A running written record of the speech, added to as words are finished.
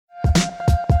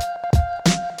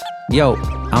Yo,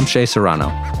 I'm Shea Serrano.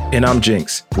 And I'm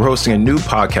Jinx. We're hosting a new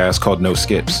podcast called No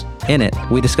Skips. In it,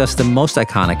 we discuss the most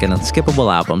iconic and unskippable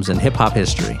albums in hip-hop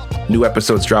history. New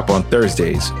episodes drop on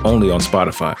Thursdays, only on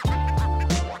Spotify.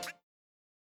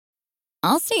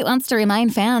 Allstate wants to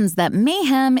remind fans that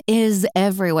mayhem is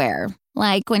everywhere.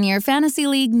 Like when your fantasy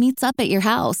league meets up at your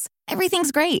house.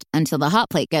 Everything's great until the hot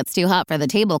plate gets too hot for the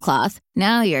tablecloth.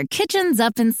 Now your kitchen's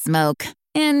up in smoke.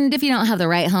 And if you don't have the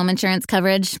right home insurance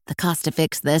coverage, the cost to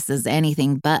fix this is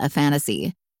anything but a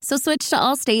fantasy. So switch to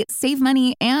Allstate, save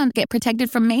money, and get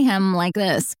protected from mayhem like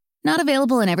this. Not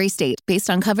available in every state based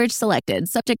on coverage selected,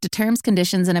 subject to terms,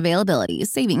 conditions, and availability.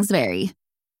 Savings vary.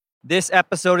 This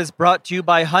episode is brought to you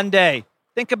by Hyundai.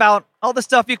 Think about all the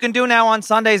stuff you can do now on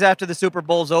Sundays after the Super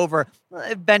Bowl's over.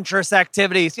 Adventurous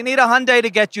activities. You need a Hyundai to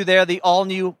get you there. The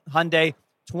all-new Hyundai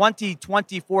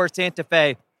 2024 Santa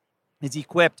Fe is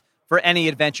equipped for any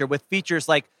adventure with features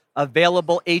like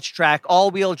available H-Track,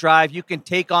 all-wheel drive. You can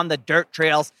take on the dirt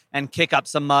trails and kick up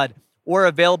some mud. Or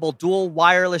available dual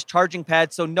wireless charging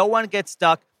pads so no one gets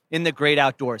stuck in the great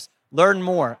outdoors. Learn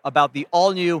more about the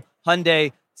all-new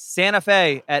Hyundai Santa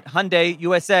Fe at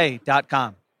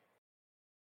HyundaiUSA.com.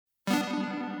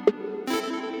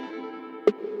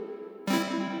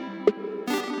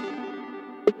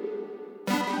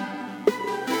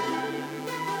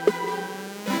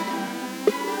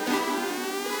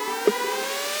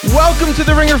 Welcome to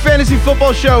the Ringer Fantasy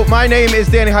Football Show. My name is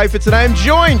Danny Heifetz, and I am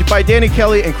joined by Danny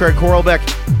Kelly and Craig Horlbeck.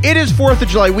 It is 4th of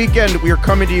July weekend. We are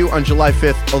coming to you on July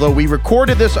 5th, although we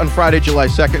recorded this on Friday, July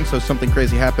 2nd, so something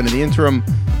crazy happened in the interim.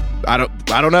 I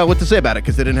don't know what to say about it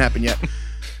because it didn't happen yet.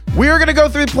 We are going to go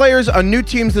through the players on new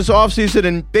teams this offseason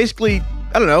and basically,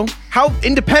 I don't know, how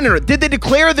independent. Did they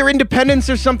declare their independence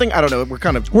or something? I don't know.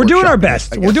 We're doing our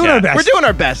best. We're doing our best. We're doing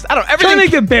our best. I don't know. Trying to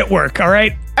make the bit work, all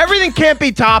right? Everything can't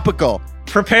be topical.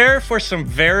 Prepare for some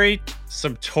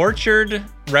tortured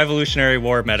Revolutionary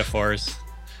War metaphors.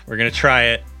 We're going to try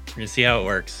it. We're going to see how it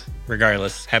works.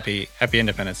 Regardless, happy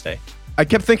Independence Day. I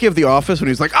kept thinking of The Office when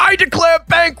he was like, I declare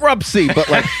bankruptcy, but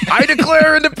like, I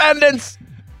declare independence.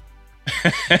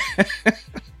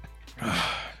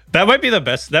 That might be the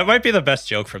best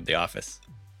joke from The Office.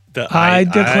 I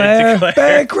declare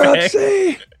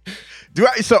bankruptcy.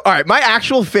 All right, my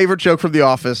actual favorite joke from The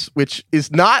Office, which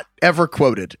is not ever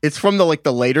quoted, it's from the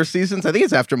later seasons. I think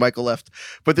it's after Michael left,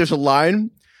 but there's a line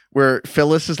where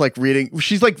Phyllis is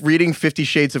she's reading 50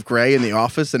 Shades of Grey in the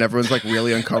office, and everyone's like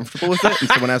really uncomfortable with it, and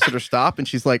someone asks her to stop, and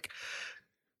she's like,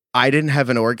 I didn't have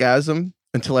an orgasm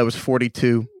until I was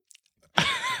 42,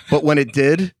 but when it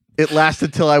did, it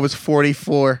lasted till I was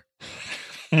 44.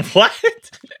 What?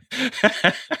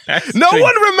 No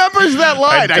one remembers that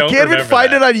line. I can't even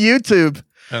find it on YouTube.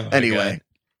 Oh anyway,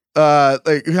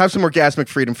 have some orgasmic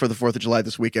freedom for the 4th of July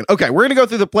this weekend. Okay, we're going to go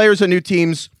through the players and new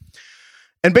teams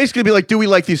and basically be like, do we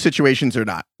like these situations or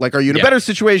not? Like, are you in a better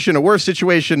situation, a worse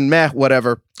situation, meh,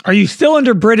 whatever. Are you still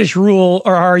under British rule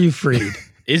or are you freed?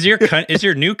 Is your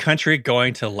new country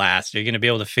going to last? Are you going to be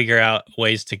able to figure out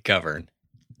ways to govern?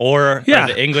 Or are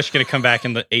the English going to come back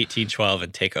in the 1812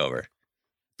 and take over?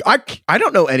 I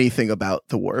don't know anything about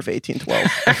the War of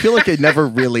 1812. I feel like I never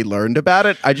really learned about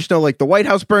it. I just know the White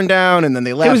House burned down and then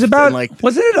they left. It was about,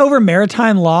 wasn't it over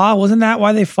maritime law? Wasn't that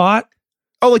why they fought?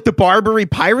 Oh, the Barbary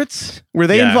pirates? Were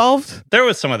they involved? There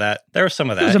was some of that. There was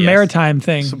a maritime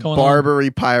thing going Barbary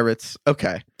on. Pirates.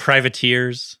 Okay.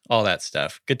 Privateers, all that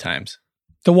stuff. Good times.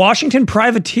 The Washington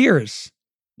Privateers.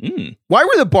 Why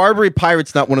were the Barbary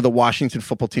Pirates not one of the Washington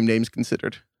football team names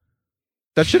considered?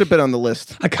 That should have been on the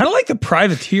list. I kind of like the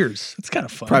Privateers. It's kind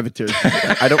of fun. Privateers.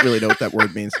 I don't really know what that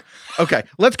word means. Okay,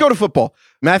 let's go to football.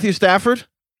 Matthew Stafford,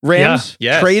 Rams,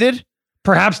 traded.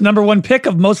 Perhaps number one pick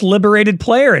of most liberated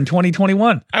player in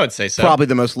 2021. I would say so. Probably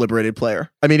the most liberated player.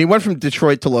 I mean, he went from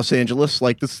Detroit to Los Angeles.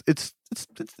 Like this, it's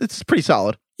pretty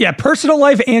solid. Yeah, personal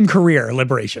life and career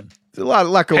liberation. There's a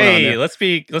lot going on there. Hey, let's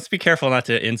be careful not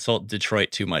to insult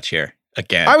Detroit too much here.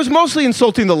 Again. I was mostly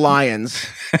insulting the Lions.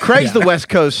 Craig's the West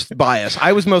Coast bias.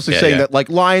 I was mostly saying that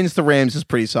Lions to Rams is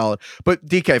pretty solid. But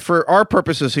DK, for our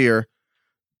purposes here,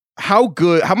 how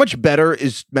much better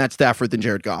is Matt Stafford than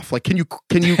Jared Goff? Like, can you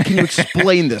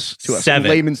explain this to us in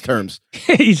layman's terms?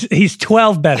 He's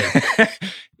 12 better.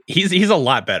 He's a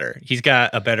lot better. He's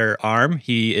got a better arm.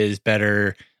 He is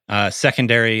better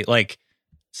secondary,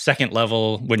 second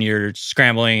level when you're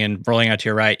scrambling and rolling out to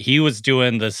your right. He was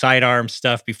doing the sidearm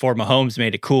stuff before Mahomes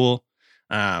made it cool.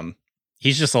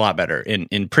 He's just a lot better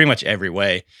in pretty much every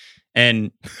way.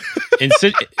 And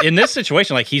in this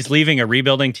situation, he's leaving a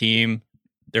rebuilding team.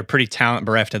 They're pretty talent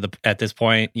bereft at this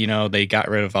point. They got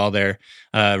rid of all their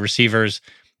receivers.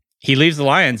 He leaves the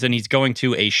Lions and he's going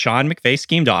to a Sean McVay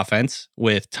schemed offense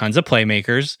with tons of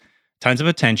playmakers. tons of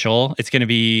potential. It's going to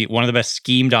be one of the best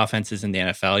schemed offenses in the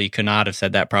NFL. You could not have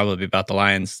said that probably about the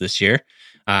Lions this year.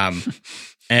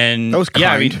 And That was kind.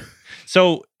 yeah, I mean,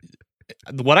 so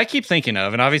what I keep thinking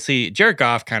of, and obviously Jared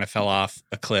Goff kind of fell off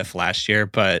a cliff last year,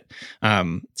 but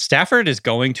Stafford is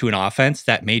going to an offense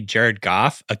that made Jared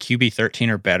Goff a QB 13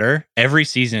 or better every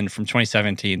season from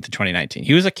 2017 to 2019.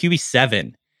 He was a QB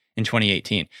 7 in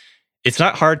 2018. It's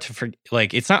not hard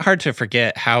to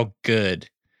forget how good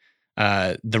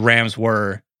the Rams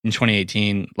were in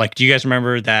 2018. Like, do you guys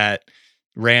remember that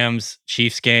Rams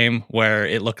Chiefs game where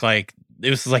it looked like it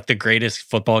was like the greatest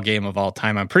football game of all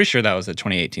time? I'm pretty sure that was the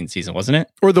 2018 season, wasn't it?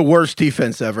 Or the worst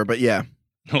defense ever, but yeah.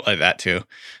 Like that too.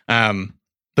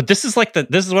 But this is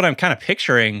what I'm kind of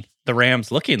picturing the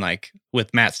Rams looking like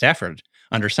with Matt Stafford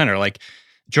under center. Like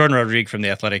Jordan Rodriguez from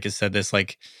The Athletic has said this,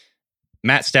 like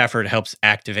Matt Stafford helps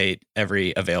activate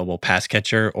every available pass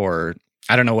catcher, or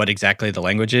I don't know what exactly the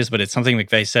language is, but it's something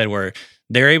McVay said where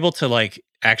they're able to like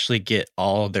actually get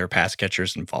all of their pass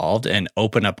catchers involved and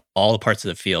open up all the parts of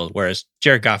the field. Whereas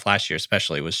Jared Goff last year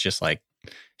especially was just like,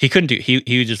 he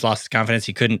just lost his confidence.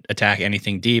 He couldn't attack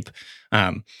anything deep.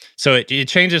 So it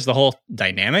changes the whole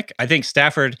dynamic. I think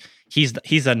Stafford,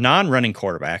 he's a non-running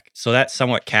quarterback, so that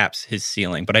somewhat caps his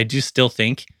ceiling. But I do still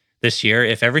think this year,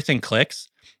 if everything clicks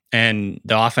and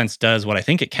the offense does what I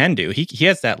think it can do, he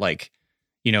has that like,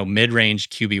 mid-range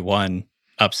QB1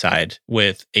 upside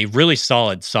with a really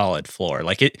solid floor.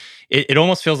 Like it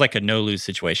almost feels like a no-lose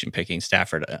situation picking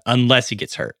Stafford unless he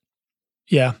gets hurt.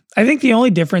 Yeah. I think the only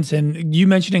difference in you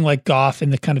mentioning like Goff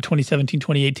in the kind of 2017,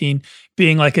 2018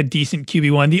 being like a decent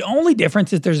QB1, the only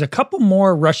difference is there's a couple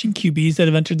more rushing QBs that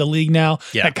have entered the league now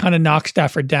that kind of knock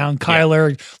Stafford down.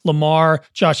 Kyler, Lamar,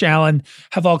 Josh Allen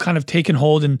have all kind of taken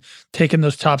hold and taken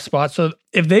those top spots. So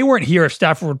if they weren't here,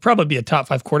 Stafford would probably be a top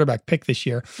 5 quarterback pick this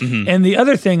year. Mm-hmm. And the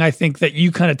other thing I think that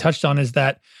you kind of touched on is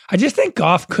that I just think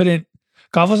Goff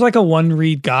was like a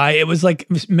one-read guy. It was like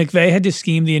McVay had to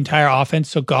scheme the entire offense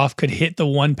so Goff could hit the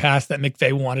one pass that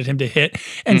McVay wanted him to hit.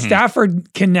 And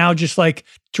Stafford can now just like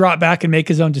drop back and make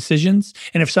his own decisions.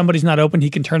 And if somebody's not open, he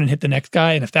can turn and hit the next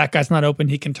guy. And if that guy's not open,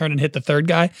 he can turn and hit the third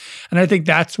guy. And I think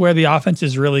that's where the offense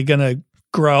is really going to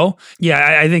grow.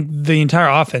 Yeah, I think the entire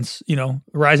offense,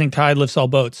 rising tide lifts all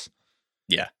boats.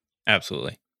 Yeah,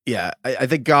 absolutely. Yeah, I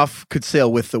think Goff could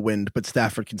sail with the wind, but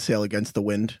Stafford can sail against the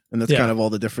wind, and that's kind of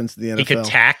all the difference in the NFL. He could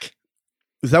tack.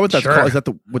 Is that what that's called? Is that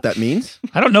what that means?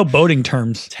 I don't know boating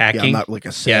terms. Tacking. Yeah, I'm not like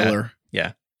a sailor.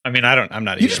 Yeah. I mean, I'm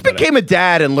not. You just became a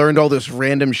dad and learned all this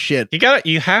random shit.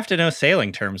 You have to know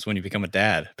sailing terms when you become a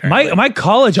dad. Apparently. My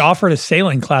college offered a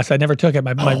sailing class. I never took it.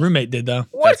 My roommate did though.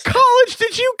 What college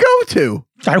did you go to?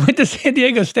 I went to San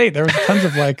Diego State. There was tons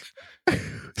of like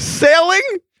sailing.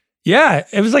 Yeah,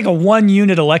 it was like a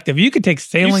 1-unit elective. You could take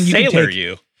sailing. You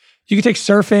could take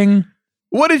surfing.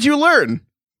 What did you learn?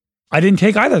 I didn't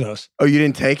take either of those. Oh, you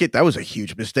didn't take it? That was a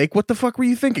huge mistake. What the fuck were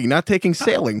you thinking? Not taking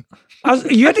sailing?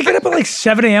 You had to get up at like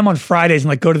 7 a.m. on Fridays and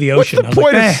like go to the ocean. What's the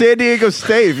point of San Diego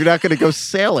State if you're not going to go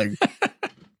sailing?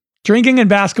 Drinking and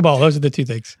basketball. Those are the two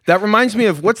things. That reminds me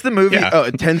of what's the movie?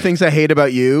 10 Things I Hate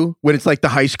About You. When it's like the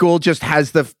high school just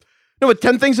has the... No, but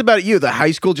 10 Things About You, the high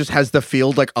school just has the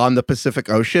field like on the Pacific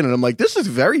Ocean. And I'm like, this is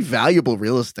very valuable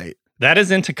real estate. That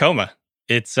is in Tacoma.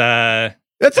 It's That's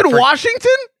in Washington?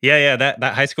 Yeah. That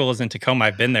high school is in Tacoma.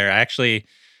 I've been there.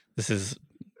 This is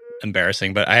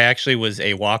embarrassing, but I actually was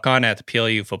a walk-on at the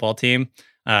PLU football team.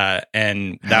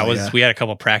 And we had a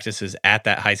couple practices at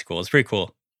that high school. It's pretty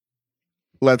cool.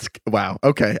 Wow.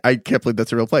 Okay. I can't believe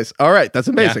that's a real place. All right. That's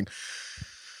amazing.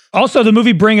 Yeah. Also, the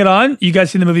movie Bring It On. You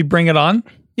guys seen the movie Bring It On?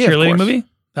 Yeah, cheerleading movie?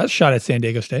 That's shot at San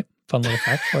Diego State. Fun little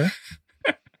fact for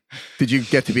you. Did you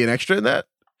get to be an extra in that?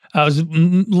 I was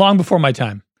long before my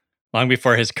time. Long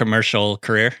before his commercial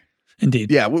career.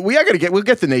 Indeed. Yeah, we'll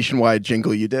get the nationwide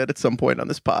jingle you did at some point on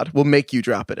this pod. We'll make you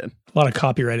drop it in. A lot of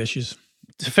copyright issues.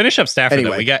 To finish up Stafford,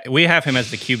 though, we have him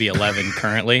as the QB 11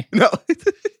 currently. No. Do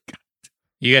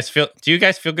you guys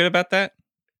feel good about that?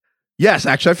 Yes,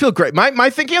 actually, I feel great. My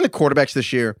thinking on the quarterbacks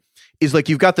this year is like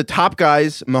you've got the top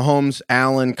guys, Mahomes,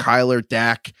 Allen, Kyler,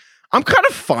 Dak. I'm kind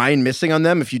of fine missing on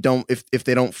them if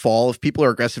they don't fall, if people are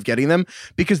aggressive getting them,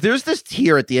 because there's this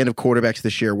tier at the end of quarterbacks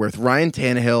this year with Ryan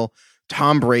Tannehill,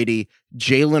 Tom Brady,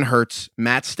 Jalen Hurts,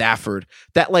 Matt Stafford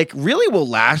that like really will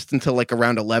last until like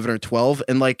around 11 or 12.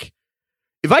 And like,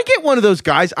 if I get one of those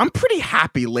guys, I'm pretty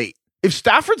happy late. If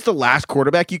Stafford's the last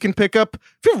quarterback you can pick up,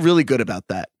 I feel really good about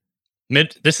that.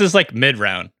 This is like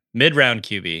mid-round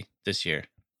QB this year.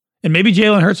 And maybe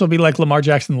Jalen Hurts will be like Lamar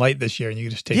Jackson light this year, and you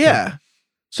can just take him.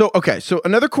 So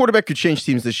another quarterback could change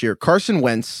teams this year. Carson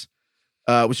Wentz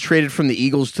was traded from the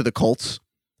Eagles to the Colts.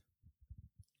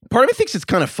 part of me thinks it's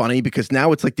kind of funny because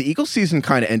now it's like the Eagles season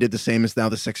kind of ended the same as now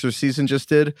the Sixers season just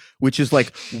did, which is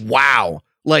like, wow.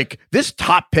 Like this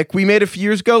top pick we made a few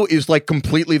years ago is like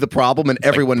completely the problem, and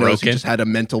everyone knows he just had a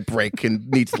mental break and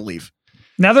needs to leave.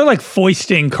 Now they're like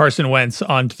foisting Carson Wentz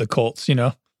onto the Colts, you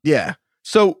know? Yeah.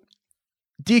 So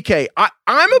DK,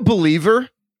 I'm a believer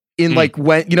in like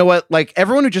when, you know what, like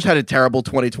everyone who just had a terrible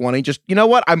 2020, just, you know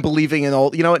what, I'm believing in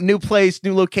all, you know what, new place,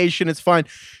 new location, it's fine.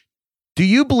 Do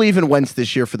you believe in Wentz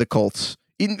this year for the Colts?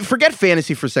 Forget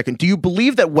fantasy for a second. Do you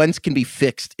believe that Wentz can be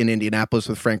fixed in Indianapolis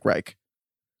with Frank Reich?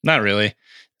 Not really.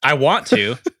 I want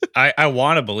to. I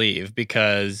want to believe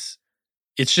because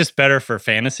it's just better for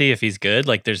fantasy if he's good.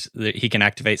 Like he can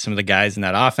activate some of the guys in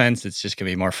that offense. It's just gonna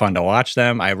be more fun to watch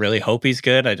them. I really hope he's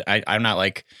good. I'm not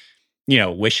like, you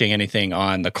know, wishing anything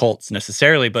on the Colts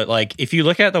necessarily, but like if you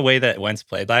look at the way that Wentz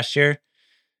played last year,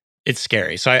 it's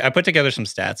scary. So I put together some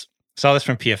stats. Saw this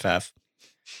from PFF.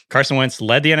 Carson Wentz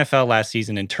led the NFL last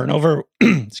season in turnover,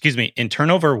 in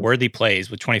turnover-worthy plays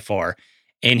with 24,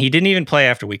 and he didn't even play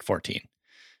after week 14.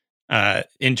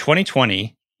 In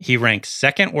 2020, he ranked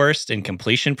second worst in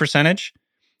completion percentage,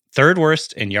 third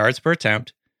worst in yards per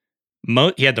attempt.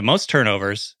 He had the most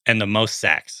turnovers and the most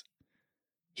sacks.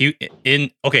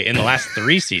 In the last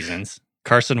 3 seasons,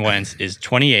 Carson Wentz is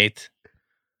 28th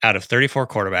out of 34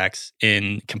 quarterbacks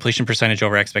in completion percentage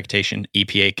over expectation,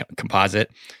 EPA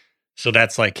composite. So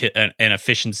that's like an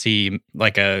efficiency,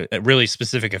 like a really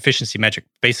specific efficiency metric.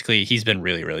 Basically, he's been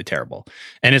really, really terrible.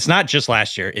 And it's not just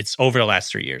last year, it's over the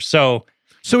last 3 years. So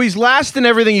he's last in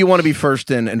everything you want to be first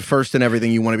in and first in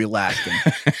everything you want to be last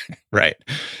in. Right.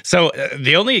 So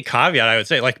the only caveat I would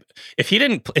say, like if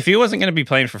he wasn't going to be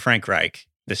playing for Frank Reich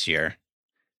this year,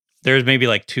 there's maybe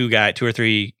like 2 or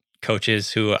 3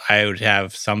 coaches who I would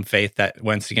have some faith that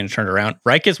Wentz is going to turn it around.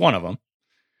 Reich is one of them.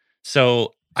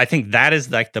 So I think that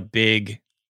is like the big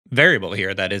variable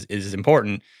here that is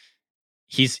important.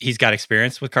 He's got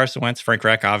experience with Carson Wentz. Frank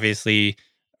Reich obviously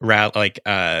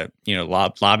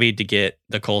lobbied to get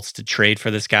the Colts to trade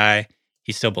for this guy.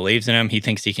 He still believes in him. He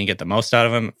thinks he can get the most out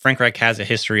of him. Frank Reich has a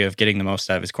history of getting the most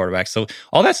out of his quarterbacks. So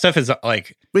all that stuff is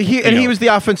like... But he was the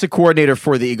offensive coordinator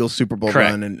for the Eagles Super Bowl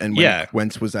run, and when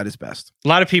Wentz was at his best. A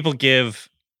lot of people give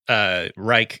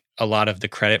Reich a lot of the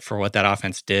credit for what that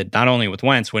offense did, not only with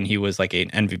Wentz when he was like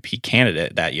an MVP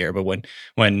candidate that year, but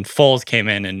when Foles came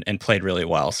in and played really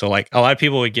well. So like a lot of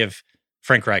people would give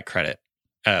Frank Reich credit.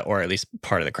 Or at least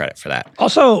part of the credit for that.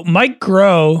 Also, Mike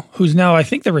Groh, who's now, I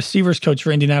think, the receivers coach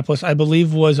for Indianapolis, I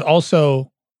believe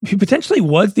he potentially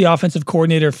was the offensive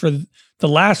coordinator for the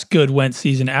last good Wentz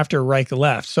season after Reich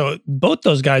left. So both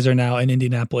those guys are now in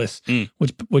Indianapolis,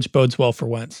 which bodes well for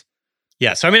Wentz.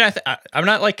 Yeah, so I mean, I'm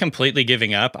not like completely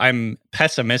giving up. I'm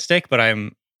pessimistic, but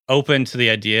I'm open to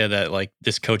the idea that like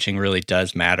this coaching really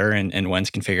does matter and Wentz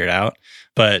can figure it out.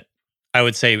 But I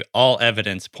would say all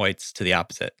evidence points to the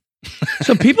opposite.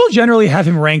 So people generally have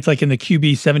him ranked like in the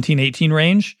QB 17-18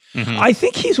 range. Mm-hmm. I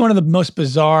think he's one of the most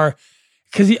bizarre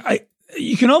because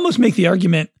you can almost make the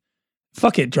argument,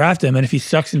 fuck it, draft him. And if he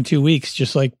sucks in 2 weeks,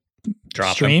 just like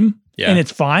drop stream him. Yeah. And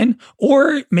it's fine.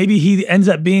 Or maybe he ends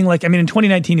up being like, I mean, in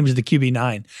 2019, he was the QB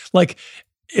 9. Like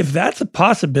if that's a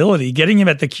possibility, getting him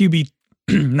at the QB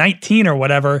 19 or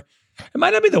whatever, it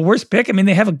might not be the worst pick. I mean,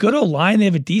 they have a good O-line. They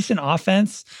have a decent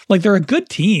offense. Like, they're a good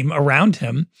team around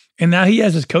him. And now he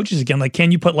has his coaches again. Like,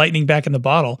 can you put lightning back in the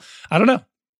bottle? I don't know.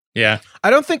 Yeah.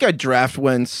 I don't think I'd draft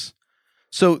Wentz.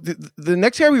 So the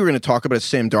next guy we were going to talk about is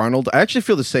Sam Darnold. I actually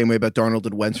feel the same way about Darnold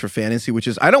and Wentz for fantasy, which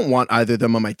is I don't want either of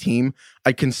them on my team.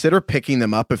 I'd consider picking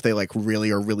them up if they like really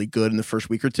are really good in the first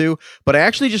week or two. But I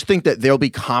actually just think that they'll be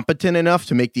competent enough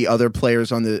to make the other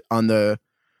players on the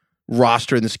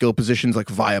roster and the skill positions like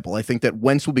viable. I think that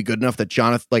Wentz will be good enough that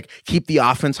Jonathan keep the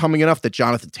offense humming enough that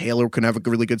Jonathan Taylor can have a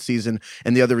really good season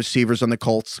and the other receivers on the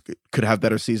Colts could have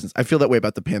better seasons. I feel that way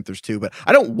about the Panthers too, but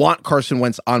I don't want Carson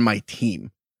Wentz on my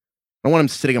team. I don't want him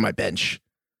sitting on my bench.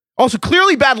 Also,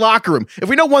 clearly bad locker room. If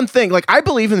we know one thing, like I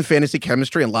believe in the fantasy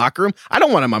chemistry and locker room. I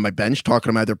don't want him on my bench talking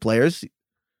to my other players.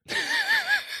 Do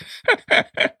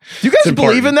you guys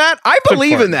believe in that? I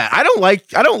believe in that. I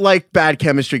don't like bad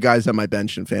chemistry guys on my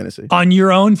bench in fantasy. On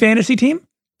your own fantasy team?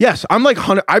 Yes, I'm like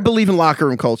I believe in locker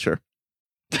room culture.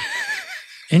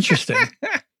 Interesting.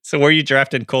 So where are you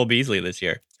drafting Cole Beasley this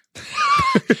year?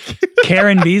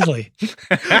 Karen Beasley.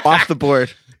 Off the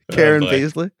board. Karen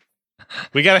Beasley.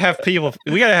 We gotta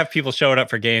have people showing up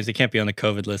for games. They can't be on the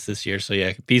COVID list this year. So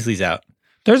yeah, Beasley's out.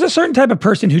 There's a certain type of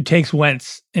person who takes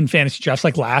Wentz in fantasy drafts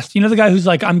like last. You know, the guy who's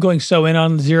like, I'm going so in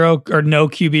on 0 or no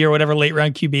QB or whatever, late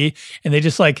round QB. And they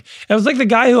just like, it was like the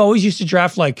guy who always used to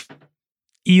draft like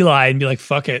Eli and be like,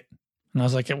 fuck it. And I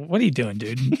was like, what are you doing,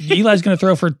 dude? Eli's going to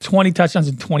throw for 20 touchdowns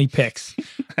and 20 picks.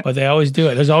 But they always do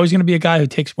it. There's always going to be a guy who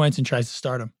takes Wentz and tries to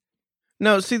start him.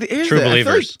 No, see, here's True the,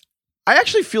 believers. I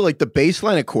actually feel like the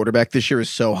baseline at quarterback this year is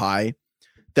so high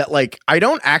that like I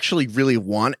don't actually really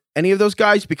want any of those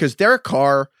guys because Derek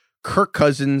Carr, Kirk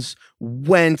Cousins,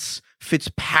 Wentz,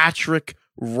 Fitzpatrick,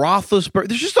 Roethlisberger.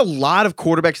 There's just a lot of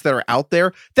quarterbacks that are out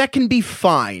there that can be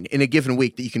fine in a given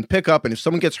week that you can pick up, and if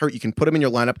someone gets hurt, you can put them in your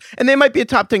lineup, and they might be a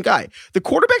top 10 guy. The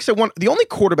only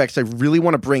quarterbacks I really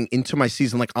want to bring into my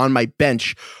season, like on my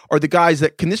bench, are the guys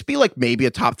that can this be like maybe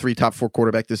a top 3, top 4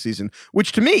 quarterback this season,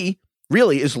 which to me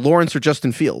really is Lawrence or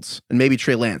Justin Fields, and maybe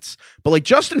Trey Lance. But like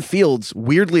Justin Fields,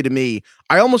 weirdly to me,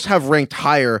 I almost have ranked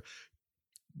higher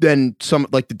than some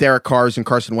like the Derek Carrs and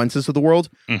Carson Wentz's of the world.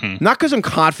 Mm-hmm. Not because I'm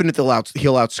confident he'll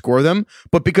outscore them,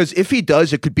 but because if he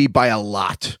does, it could be by a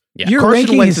lot. Yeah. You're Carson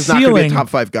ranking Wentz his is not going to be a ceiling. top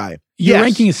 5 guy. You're Yes.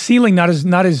 ranking his ceiling, not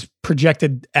his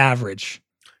projected average.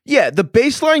 Yeah, the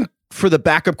baseline for the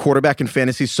backup quarterback in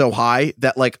fantasy is so high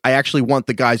that like I actually want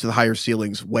the guys with higher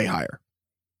ceilings way higher.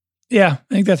 Yeah,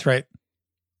 I think that's right.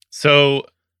 So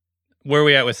where are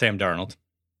we at with Sam Darnold?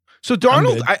 So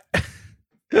Darnold,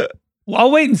 Well,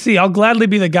 I'll wait and see. I'll gladly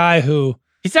be the guy who.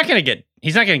 He's not gonna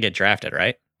get drafted,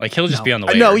 right? Like he'll just No. be on the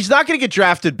waiver. no, he's not going to get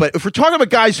drafted. But if we're talking about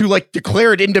guys who like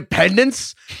declared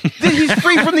independence, then he's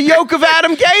free from the yoke of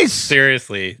Adam Gase.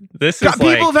 Seriously, this is People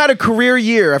like have had a career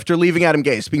year after leaving Adam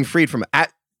Gase, being freed from it.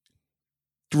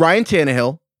 Ryan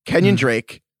Tannehill, Kenyon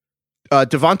Drake,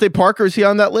 Devontae Parker, is he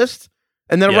on that list?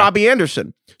 And then Yeah. Robbie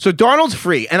Anderson. So Darnold's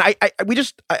free. And I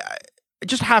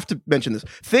just have to mention this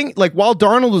thing. Like while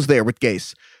Darnold was there with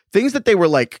Gase, things that they were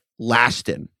like last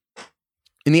in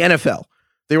the NFL,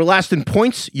 they were last in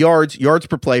points, yards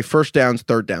per play, first downs,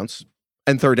 third downs,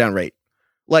 and third down rate.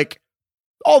 Like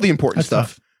all the important That's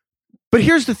stuff. tough. But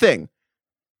here's the thing.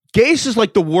 Gase is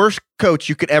like the worst coach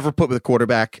you could ever put with a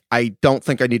quarterback. I don't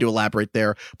think I need to elaborate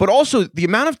there. But also the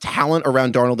amount of talent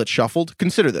around Darnold that shuffled.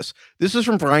 Consider this. This is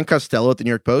from Brian Costello at the New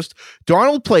York Post.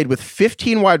 Darnold played with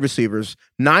 15 wide receivers,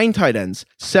 9 tight ends,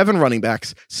 7 running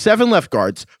backs, 7 left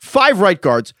guards, 5 right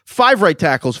guards, 5 right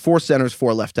tackles, 4 centers,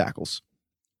 4 left tackles.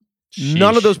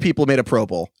 None of Sheesh. those people made a Pro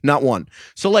Bowl. Not one.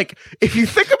 So like, if you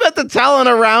think about the talent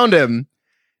around him,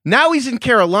 now he's in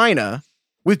Carolina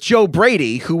with Joe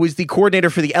Brady, who was the coordinator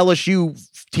for the LSU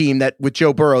team that with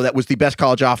Joe Burrow, that was the best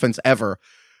college offense ever.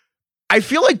 I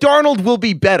feel like Darnold will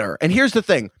be better. And here's the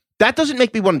thing. That doesn't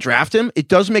make me want to draft him. It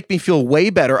does make me feel way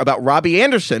better about Robbie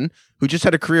Anderson, who just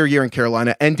had a career year in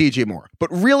Carolina, and DJ Moore. But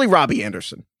really Robbie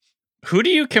Anderson. Who do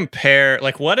you compare?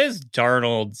 Like, what is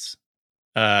Darnold's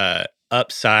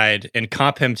upside and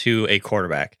comp him to a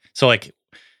quarterback? So, like,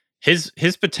 his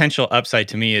potential upside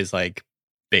to me is like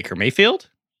Baker Mayfield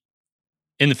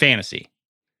in the fantasy.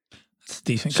 It's a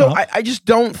decent. So comp. I just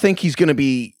don't think he's going to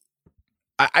be.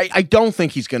 I don't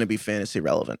think he's going to be fantasy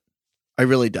relevant. I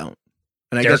really don't.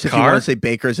 And I Derek guess if you Carr? want to say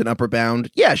Baker's an upper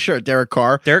bound, yeah, sure, Derek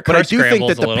Carr. Derek But Carr I do think scrambles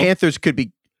that a the little. Panthers could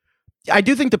be. I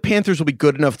do think the Panthers will be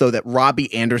good enough though that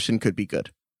Robbie Anderson could be good,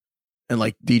 and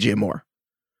like DJ Moore.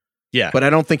 Yeah, But I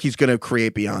don't think he's going to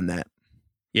create beyond that.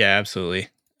 yeah, absolutely.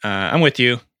 I'm with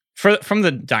you. From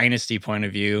the dynasty point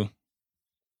of view,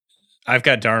 I've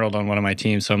got Darnold on one of my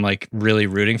teams, so I'm like really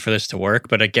rooting for this to work.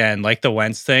 But again, like the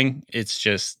Wentz thing, it's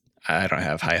just I don't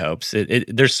have high hopes.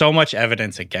 There's so much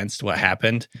evidence against what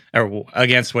happened or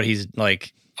against what he's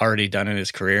like already done in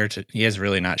his career. He has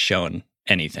really not shown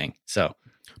anything. So,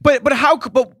 But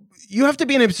you have to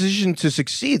be in a position to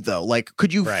succeed, though. Like,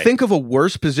 could you Right. think of a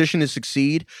worse position to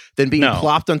succeed than being No.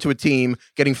 plopped onto a team,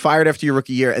 getting fired after your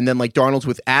rookie year, and then like Darnold's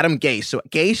with Adam Gase? So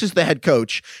Gase is the head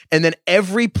coach, and then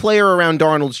every player around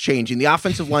Darnold's changing. The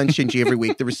offensive line's changing every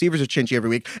week. The receivers are changing every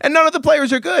week, and none of the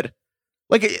players are good.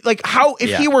 Like how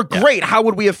if he were great, how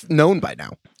would we have known by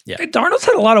now? Darnold's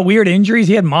had a lot of weird injuries.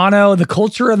 He had mono. The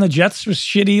culture on the Jets was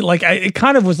shitty. Like it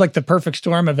kind of was like the perfect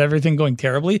storm of everything going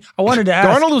terribly. I wanted to ask.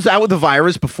 Darnold was out with the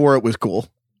virus before it was cool.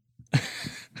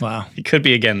 Wow. he could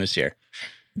be again this year.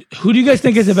 Who do you guys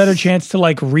think has a better chance to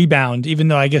like rebound? Even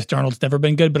though I guess Darnold's never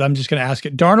been good, but I'm just going to ask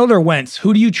it. Darnold or Wentz?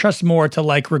 Who do you trust more to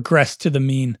like regress to the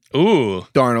mean? Ooh,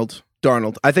 Darnold.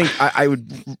 I think I would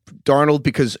Darnold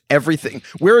because everything.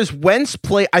 Whereas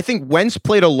I think Wentz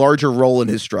played a larger role in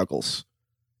his struggles.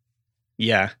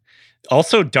 yeah.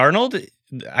 Also, Darnold,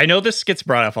 I know this gets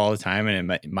brought up all the time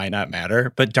and it might not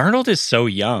matter, but Darnold is so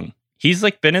young. He's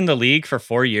like been in the league for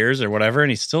 4 years or whatever,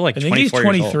 and he's still like I think 24 he's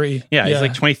years old. 23. Yeah, he's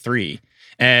like 23.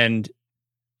 And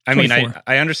I mean, 24.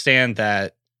 I understand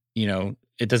that,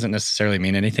 it doesn't necessarily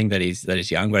mean anything that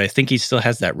he's young, but I think he still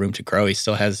has that room to grow. He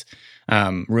still has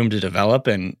room to develop.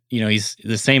 And, he's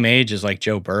the same age as like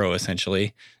Joe Burrow,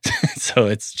 essentially. So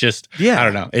it's just, I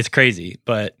don't know. It's crazy.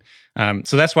 But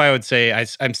so that's why I would say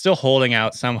I'm still holding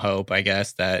out some hope, I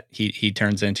guess, that he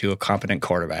turns into a competent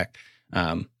quarterback.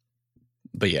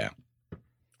 But yeah.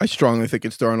 I strongly think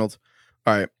it's Darnold.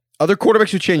 All right. Other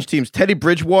quarterbacks who changed teams. Teddy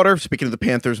Bridgewater, speaking of the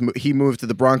Panthers, he moved to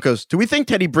the Broncos. Do we think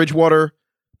Teddy Bridgewater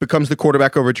becomes the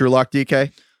quarterback over Drew Lock,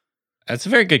 DK? That's a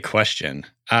very good question.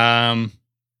 I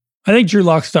think Drew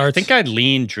Lock starts. I think I'd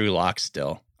lean Drew Lock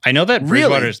still. I know that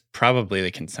Bridgewater is probably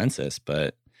the consensus,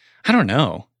 but I don't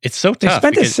know. It's so tough.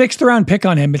 They spent a 6th round pick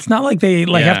on him. It's not like they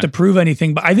have to prove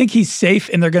anything, but I think he's safe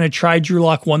and they're going to try Drew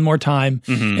Lock one more time.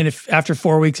 Mm-hmm. And if after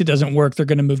 4 weeks it doesn't work, they're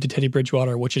going to move to Teddy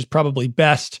Bridgewater, which is probably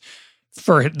best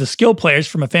for the skill players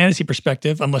from a fantasy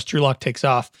perspective, unless Drew Lock takes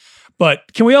off.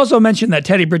 But can we also mention that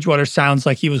Teddy Bridgewater sounds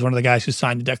like he was one of the guys who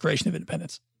signed the Declaration of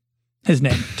Independence? His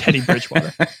name, Teddy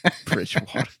Bridgewater.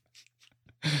 Bridgewater.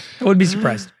 I wouldn't be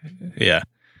surprised. Yeah.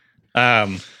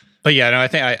 But yeah, no, I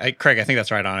think Craig, I think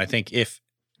that's right on. I think if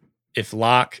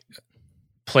Locke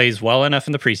plays well enough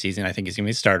in the preseason, I think he's going to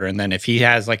be a starter. And then if he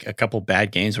has like a couple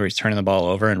bad games where he's turning the ball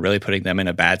over and really putting them in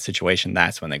a bad situation,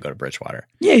 that's when they go to Bridgewater.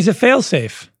 Yeah, he's a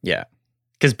fail-safe. Yeah.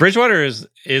 Because Bridgewater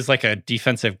is like a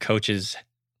defensive coach's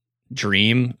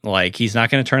dream. Like, he's not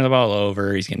going to turn the ball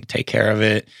over. He's going to take care of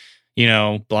it,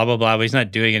 blah, blah, blah. But he's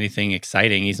not doing anything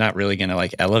exciting. He's not really going to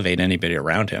like elevate anybody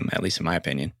around him, at least in my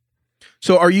opinion.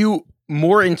 So are you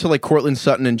more into like Cortland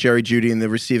Sutton and Jerry Jeudy and the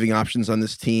receiving options on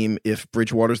this team if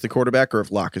Bridgewater's the quarterback or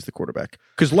if Locke is the quarterback?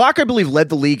 Because Locke, I believe, led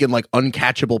the league in like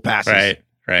uncatchable passes.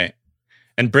 Right.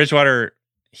 And Bridgewater,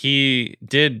 he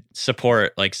did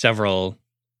support like several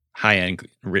high-end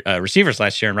receivers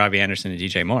last year in Robbie Anderson and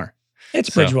DJ Moore. It's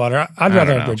Bridgewater. I'd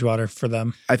rather have Bridgewater for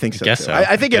them. I think so.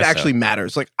 I think it actually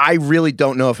matters. Like, I really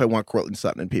don't know if I want Cortland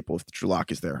Sutton and people if Drew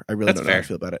Lock is there. I really don't know how I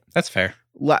feel about it. That's fair.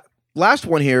 Last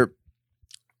one here.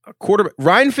 Quarterback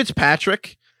Ryan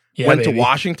Fitzpatrick went to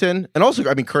Washington, and also,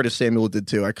 I mean, Curtis Samuel did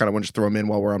too. I kind of want to throw him in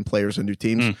while we're on players and new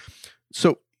teams.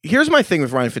 So here's my thing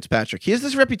with Ryan Fitzpatrick. He has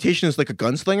this reputation as like a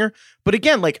gunslinger, but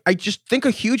again, like I just think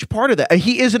a huge part of that, and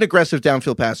he is an aggressive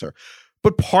downfield passer,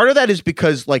 but part of that is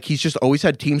because like he's just always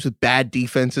had teams with bad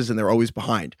defenses and they're always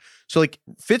behind. So like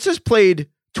Fitz has played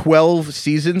 12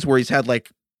 seasons where he's had like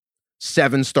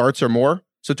 7 starts or more.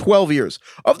 So 12 years.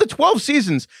 Of the 12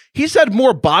 seasons, he's had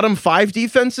more bottom 5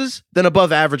 defenses than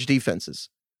above average defenses.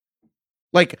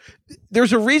 Like,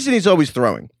 there's a reason he's always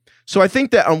throwing. So I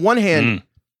think that on one hand,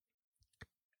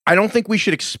 I don't think we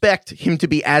should expect him to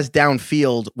be as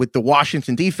downfield with the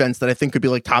Washington defense that I think could be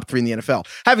like top 3 in the NFL.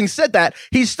 Having said that,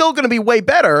 he's still going to be way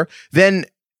better than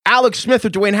Alex Smith or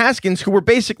Dwayne Haskins, who were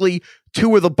basically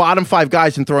 2 of the bottom 5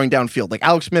 guys in throwing downfield. Like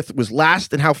Alex Smith was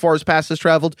last in how far his passes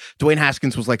traveled. Dwayne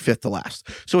Haskins was like 5th to last.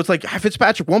 So it's like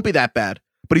Fitzpatrick won't be that bad,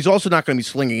 but he's also not going to be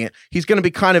slinging it. He's going to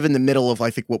be kind of in the middle of, I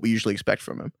think, what we usually expect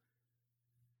from him.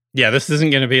 Yeah, this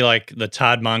isn't going to be like the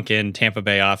Todd Monken Tampa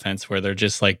Bay offense where they're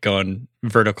just like going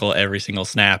vertical every single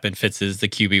snap and Fitz is the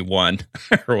QB1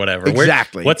 or whatever.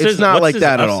 Exactly. It's not like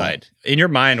that at all. In your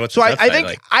mind, what's his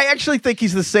upside? I actually think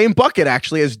he's the same bucket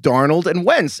actually as Darnold and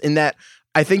Wentz in that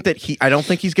I think that I don't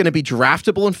think he's going to be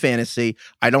draftable in fantasy.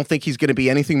 I don't think he's going to be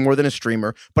anything more than a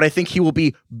streamer, but I think he will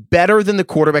be better than the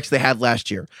quarterbacks they had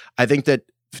last year. I think that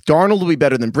Darnold will be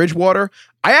better than Bridgewater.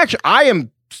 I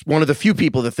am one of the few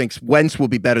people that thinks Wentz will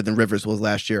be better than Rivers was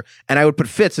last year. And I would put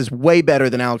Fitz as way better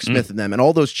than Alex Smith in them. And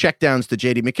all those checkdowns to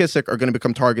J.D. McKissick are going to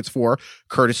become targets for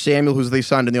Curtis Samuel, who they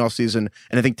signed in the offseason.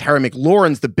 And I think Terry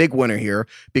McLaurin's the big winner here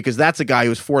because that's a guy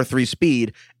who's 4.3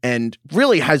 speed and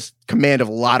really has command of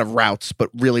a lot of routes, but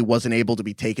really wasn't able to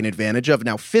be taken advantage of.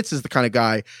 Now, Fitz is the kind of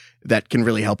guy that can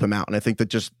really help him out. And I think that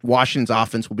just Washington's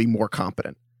offense will be more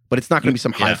competent, but it's not going to be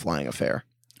some high-flying affair.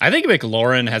 I think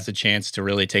McLaurin has a chance to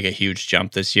really take a huge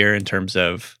jump this year in terms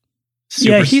of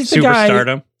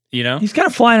superstardom. He's kind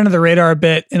of flying under the radar a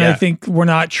bit, and I think we're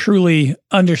not truly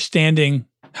understanding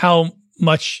how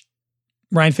much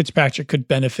Ryan Fitzpatrick could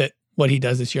benefit what he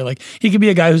does this year. Like, he could be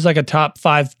a guy who's like a top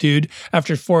 5 dude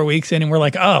after 4 weeks in, and we're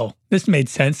like, oh, this made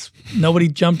sense. Nobody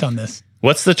jumped on this.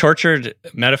 What's the tortured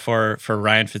metaphor for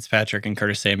Ryan Fitzpatrick and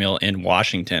Curtis Samuel in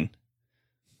Washington?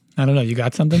 I don't know. You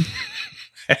got something?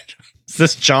 Is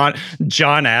this John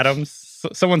Adams?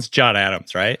 Someone's John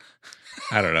Adams, right?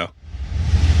 I don't know.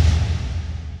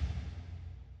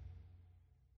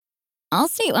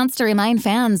 Allstate wants to remind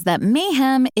fans that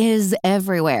mayhem is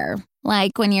everywhere.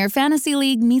 Like when your fantasy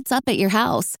league meets up at your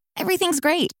house. Everything's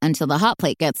great until the hot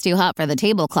plate gets too hot for the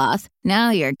tablecloth. Now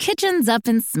your kitchen's up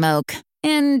in smoke.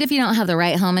 And if you don't have the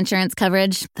right home insurance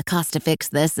coverage, the cost to fix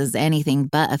this is anything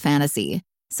but a fantasy.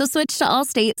 So switch to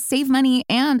Allstate, save money,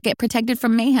 and get protected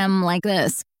from mayhem like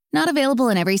this. Not available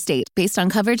in every state based on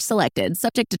coverage selected,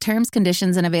 subject to terms,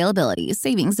 conditions, and availability.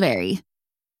 Savings vary.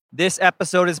 This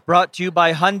episode is brought to you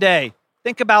by Hyundai.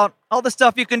 Think about all the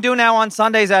stuff you can do now on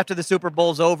Sundays after the Super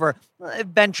Bowl's over.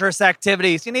 Adventurous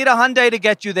activities. You need a Hyundai to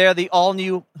get you there. The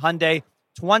all-new Hyundai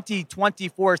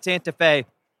 2024 Santa Fe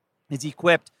is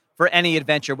equipped for any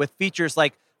adventure with features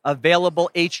like available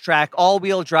H-Track,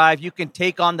 all-wheel drive. You can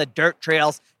take on the dirt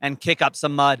trails and kick up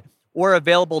some mud. Or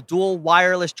available dual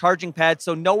wireless charging pads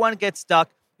so no one gets stuck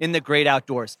in the great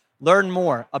outdoors. Learn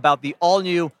more about the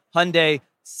all-new Hyundai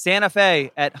Santa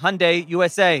Fe at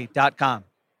HyundaiUSA.com.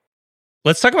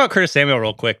 Let's talk about Curtis Samuel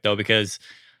real quick, though, because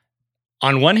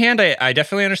on one hand, I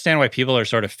definitely understand why people are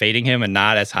sort of fading him and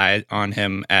not as high on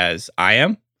him as I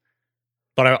am.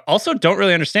 But I also don't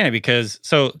really understand it because,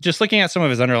 so just looking at some of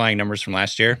his underlying numbers from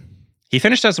last year, he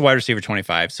finished as a wide receiver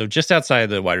 25, so just outside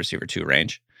the wide receiver 2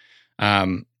 range.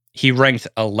 He ranked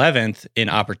 11th in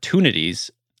opportunities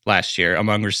last year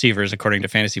among receivers, according to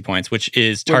Fantasy Points, which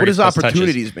is targets plus touches. What does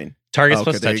opportunities mean? Targets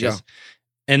plus touches.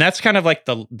 And that's kind of like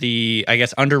the I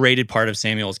guess underrated part of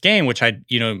Samuel's game, which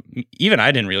even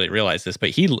I didn't really realize this, but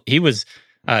he was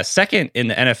second in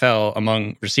the NFL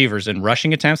among receivers in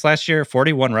rushing attempts last year,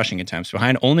 41 rushing attempts,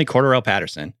 behind only Cordarrelle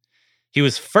Patterson. He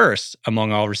was first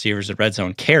among all receivers in red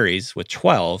zone carries with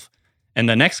 12, and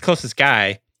the next closest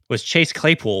guy was Chase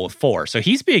Claypool with 4. So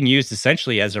he's being used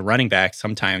essentially as a running back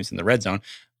sometimes in the red zone.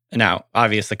 Now, the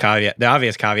obvious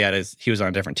caveat is he was on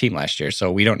a different team last year,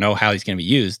 so we don't know how he's going to be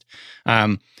used.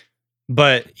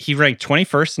 But he ranked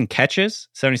 21st in catches,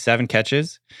 77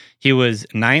 catches. He was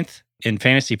 9th in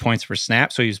fantasy points per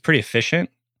snap, so he was pretty efficient.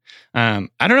 I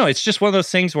don't know. It's just one of those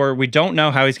things where we don't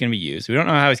know how he's going to be used. We don't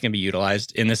know how he's going to be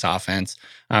utilized in this offense.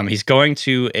 He's going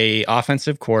to a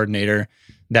offensive coordinator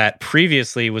that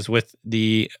previously was with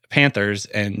the Panthers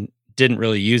and didn't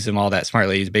really use him all that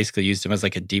smartly. He's basically used him as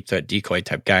like a deep threat decoy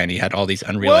type guy, and he had all these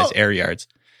unrealized air yards.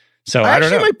 So I don't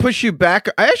know. Might push you back.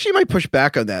 I actually might push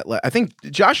back on that. I think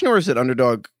Josh Norris at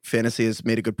Underdog Fantasy has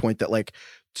made a good point that like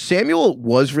Samuel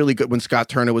was really good when Scott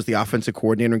Turner was the offensive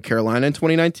coordinator in Carolina in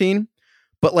 2019,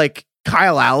 but like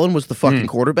Kyle Allen was the fucking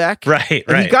quarterback. Right.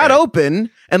 He got open,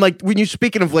 and like when you're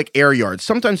speaking of like air yards,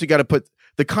 sometimes you got to put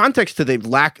the context to the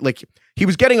lack. Like he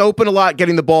was getting open a lot,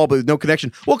 getting the ball, but with no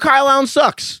connection. Well, Kyle Allen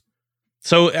sucks.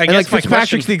 So I guess like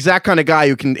Fitzpatrick's the exact kind of guy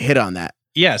who can hit on that.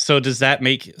 Yeah. So does that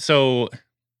make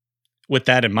with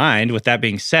that in mind, with that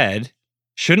being said,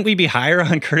 shouldn't we be higher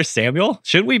on Curtis Samuel?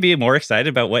 Shouldn't we be more excited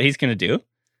about what he's going to do?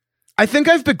 I think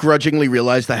I've begrudgingly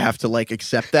realized I have to like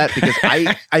accept that because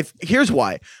here's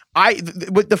why.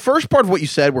 The first part of what you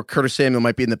said where Curtis Samuel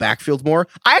might be in the backfield more,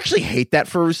 I actually hate that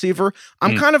for a receiver.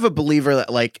 I'm kind of a believer that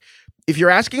like if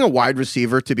you're asking a wide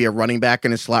receiver to be a running back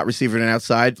and a slot receiver and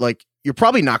outside, like you're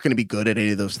probably not going to be good at any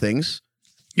of those things.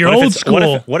 You're old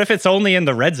school. What if it's only in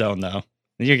the red zone though?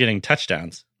 Then you're getting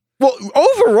touchdowns. Well,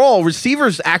 overall,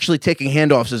 receivers actually taking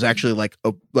handoffs is actually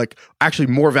actually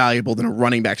more valuable than a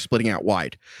running back splitting out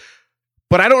wide.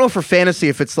 But I don't know for fantasy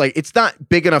if it's like it's not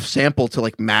big enough sample to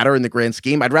like matter in the grand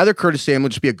scheme. I'd rather Curtis Samuel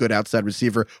just be a good outside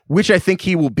receiver, which I think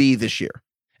he will be this year.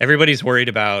 Everybody's worried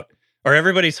about, or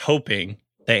everybody's hoping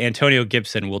that Antonio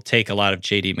Gibson will take a lot of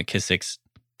J.D. McKissick's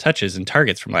touches and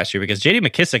targets from last year because J.D.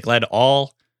 McKissick led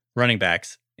all running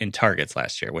backs in targets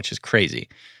last year, which is crazy.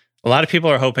 A lot of people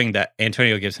are hoping that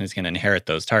Antonio Gibson is going to inherit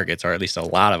those targets, or at least a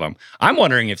lot of them. I'm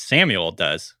wondering if Samuel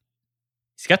does.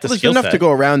 He's got the skill set. There's enough to go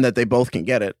around that they both can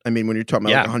get it. I mean, when you're talking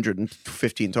about like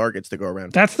 115 targets to go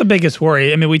around. That's the biggest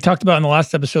worry. I mean, we talked about in the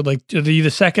last episode, like the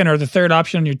second or the third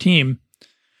option on your team.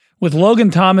 With Logan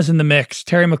Thomas in the mix,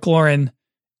 Terry McLaurin,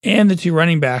 and the 2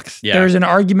 running backs, there's an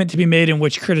argument to be made in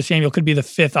which Curtis Samuel could be the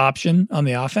 5th option on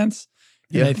the offense.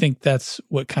 And I think that's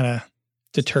what kind of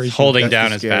deters you. Holding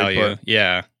down his value. Part.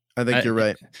 Yeah. I think you're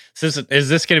right. So is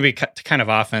this going to be kind of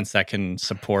offense that can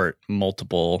support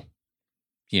multiple,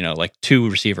 like 2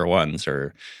 receiver ones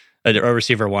or a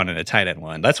receiver 1 and a tight end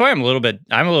 1? That's why I'm a little bit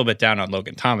down on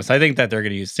Logan Thomas. I think that they're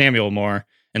going to use Samuel more,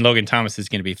 and Logan Thomas is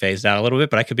going to be phased out a little bit,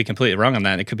 but I could be completely wrong on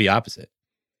that. And it could be opposite.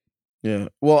 Yeah.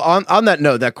 Well, on that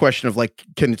note, that question of like,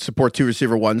 can it support 2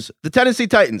 receiver 1s? The Tennessee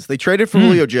Titans, they traded for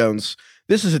Julio Jones.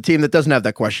 This is a team that doesn't have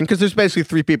that question because there's basically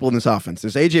 3 people in this offense.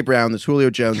 There's A.J. Brown, there's Julio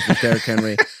Jones, there's Derrick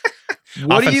Henry.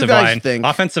 What do you guys think?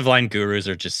 Offensive line gurus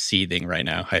are just seething right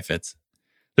now. Hi, Fitz.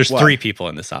 There's 3 people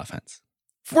in this offense.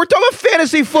 We're talking about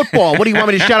fantasy football. What do you want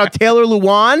me to shout out Taylor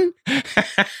Lewan?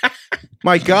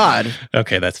 My God.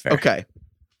 Okay, that's fair. Okay.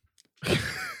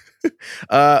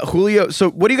 Julio. So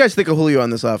what do you guys think of Julio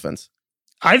on this offense?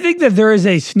 I think that there is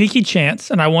a sneaky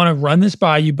chance, and I want to run this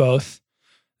by you both,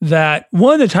 that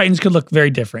one, the Titans could look very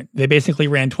different. They basically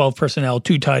ran 12 personnel,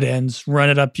 2 tight ends, run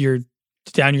it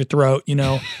down your throat,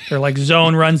 They're like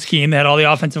zone run scheme. They had all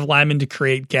the offensive linemen to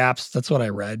create gaps. That's what I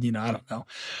read. I don't know.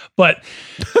 But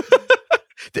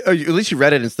at least you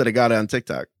read it instead of got it on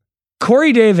TikTok.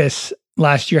 Corey Davis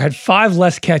last year had 5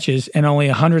 less catches and only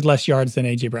 100 less yards than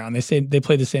AJ Brown. They say they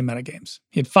played the same amount of games.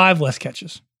 He had 5 less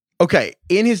catches. Okay,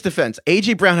 in his defense,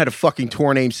 AJ Brown had a fucking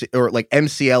torn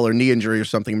MCL or knee injury or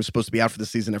something. He was supposed to be out for the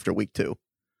season after week 2.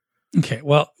 Okay,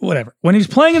 well, whatever. When he's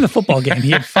playing in the football game,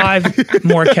 he had 5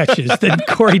 more catches than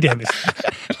Corey Davis.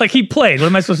 Like, he played. What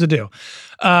am I supposed to do?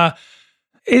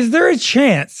 Is there a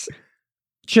chance,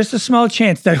 just a small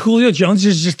chance, that Julio Jones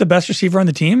is just the best receiver on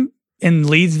the team and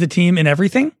leads the team in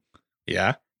everything?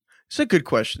 Yeah. It's a good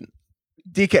question.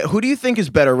 DK, who do you think is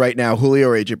better right now, Julio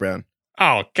or AJ Brown?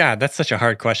 Oh, God, that's such a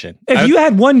hard question. If you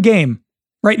had one game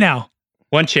right now.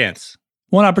 One chance.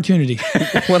 One opportunity.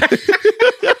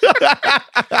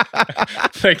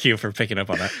 Thank you for picking up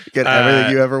on that. Get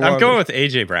everything you ever wanted. I'm going with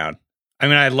AJ Brown. I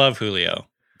mean, I love Julio,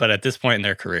 but at this point in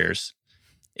their careers,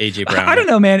 AJ Brown. I don't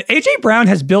know, man. AJ Brown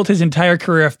has built his entire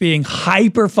career of being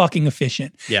hyper fucking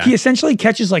efficient. Yeah. He essentially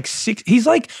catches like 6. He's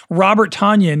like Robert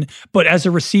Tonyan, but as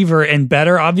a receiver and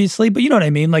better, obviously. But you know what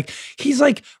I mean? Like, he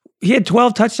had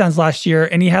 12 touchdowns last year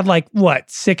and he had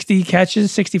 60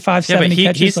 catches, 65, 70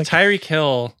 catches. He's Tyreek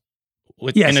Hill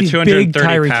in a he's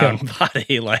 230-pound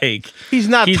body. Like, he's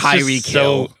not Tyreek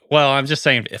Hill. Well, I'm just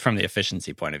saying from the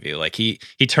efficiency point of view. Like, he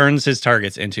turns his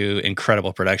targets into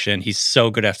incredible production. He's so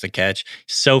good after the catch,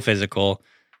 so physical,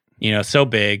 so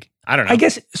big. I don't know. I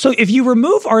guess, so if you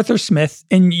remove Arthur Smith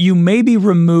and you maybe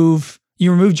remove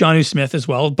Jonnu Smith as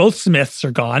well, both Smiths are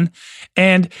gone.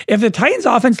 And if the Titans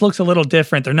offense looks a little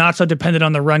different, they're not so dependent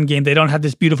on the run game. They don't have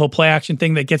this beautiful play action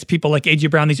thing that gets people like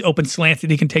AJ Brown, these open slants that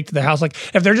he can take to the house. Like,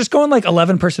 if they're just going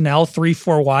 11 personnel,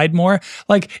 3-4 wide more,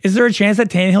 is there a chance that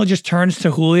Tannehill just turns to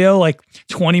Julio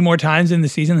 20 more times in the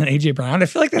season than AJ Brown? I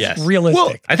feel like that's realistic.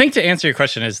 Well, I think to answer your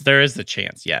question there is the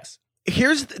chance, yes.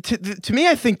 Here's to me,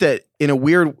 I think that in a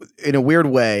weird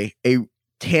way, a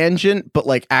tangent, but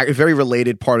a very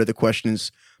related part of the question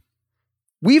is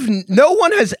no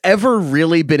one has ever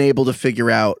really been able to figure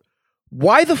out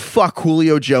why the fuck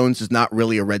Julio Jones is not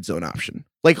really a red zone option.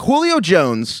 Julio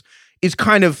Jones is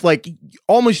kind of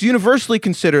almost universally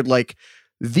considered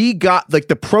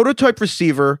the prototype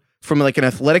receiver from an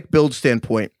athletic build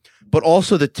standpoint, but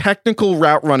also the technical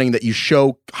route running that you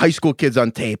show high school kids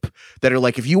on tape that are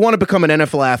if you want to become an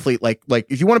NFL athlete,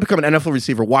 if you want to become an NFL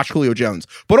receiver, watch Julio Jones.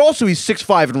 But also he's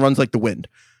 6'5" and runs like the wind.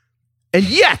 And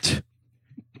yet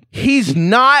he's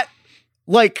not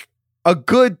a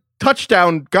good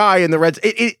touchdown guy in the Reds.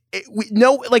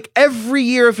 Every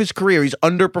year of his career, he's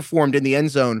underperformed in the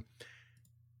end zone.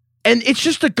 And it's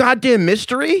just a goddamn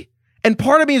mystery. And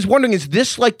part of me is wondering, is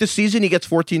this the season he gets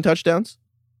 14 touchdowns?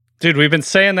 Dude, we've been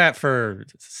saying that for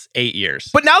 8 years.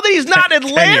 But now that he's not in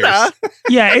Atlanta.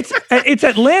 Yeah, it's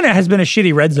Atlanta has been a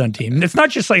shitty red zone team. It's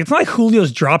not just it's not like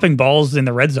Julio's dropping balls in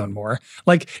the red zone more.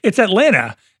 It's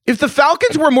Atlanta. If the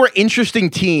Falcons were a more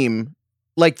interesting team,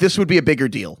 this would be a bigger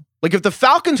deal. If the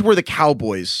Falcons were the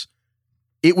Cowboys,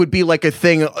 it would be a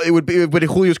thing. It would be, but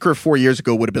Julio's career 4 years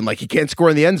ago would have been he can't score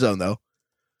in the end zone though.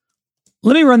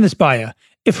 Let me run this by you.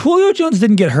 If Julio Jones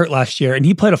didn't get hurt last year and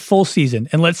he played a full season,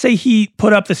 and let's say he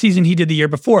put up the season he did the year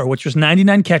before, which was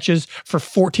 99 catches for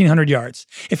 1,400 yards.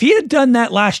 If he had done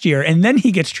that last year and then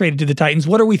he gets traded to the Titans,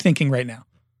 what are we thinking right now?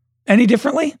 Any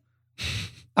differently?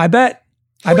 I bet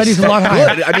he's a lot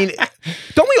higher. I mean,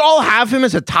 don't we all have him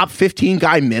as a top 15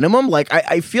 guy minimum?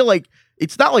 I feel like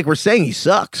it's not we're saying he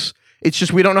sucks. It's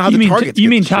just we don't know how the targets. You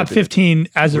mean top 15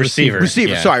 as a receiver?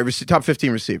 Receiver, yeah. Sorry, top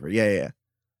 15 receiver. Yeah.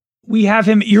 We have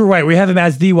him. You're right. We have him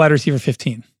as the wide receiver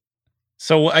 15.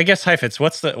 So I guess Heifetz,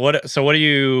 what are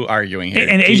you arguing here?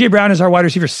 And AJ Brown is our wide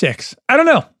receiver 6. I don't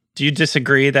know. Do you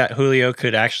disagree that Julio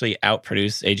could actually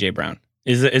outproduce AJ Brown?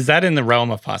 Is that in the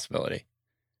realm of possibility?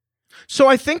 So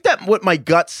I think that what my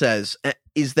gut says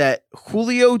is that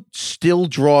Julio still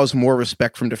draws more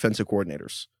respect from defensive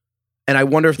coordinators. And I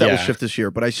wonder if that will shift this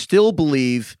year. But I still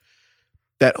believe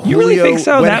that Julio, you really think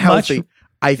so? when that healthy, much?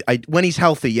 When he's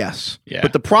healthy, yes. Yeah.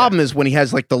 But the problem is when he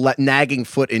has the nagging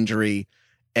foot injury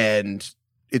and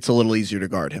it's a little easier to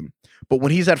guard him. But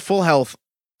when he's at full health,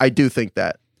 I do think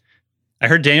that. I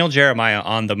heard Daniel Jeremiah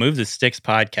on the Move the Sticks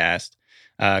podcast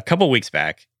a couple weeks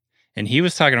back, and he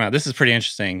was talking about, this is pretty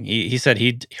interesting. He said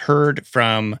he'd heard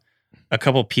from a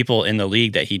couple people in the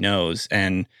league that he knows,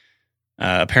 and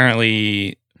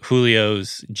apparently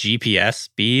Julio's GPS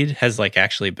speed has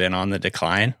actually been on the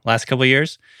decline last couple of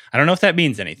years. I don't know if that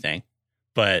means anything,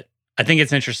 but I think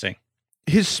it's interesting.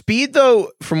 His speed,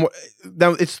 though,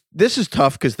 this is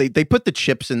tough because they put the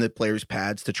chips in the players'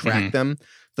 pads to track them.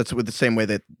 That's with the same way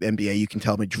that NBA, you can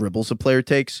tell how many dribbles a player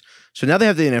takes. So now they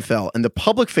have the NFL, and the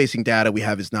public-facing data we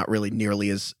have is not really nearly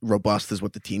as robust as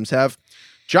what the teams have.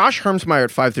 Josh Hermsmeyer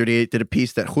at 538 did a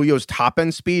piece that Julio's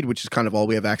top-end speed, which is kind of all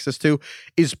we have access to,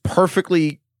 is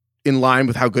perfectly in line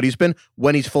with how good he's been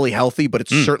when he's fully healthy, but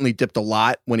it's certainly dipped a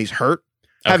lot when he's hurt.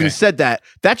 Okay. Having said that,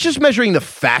 that's just measuring the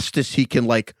fastest he can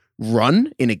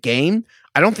run in a game.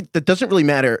 I don't think that doesn't really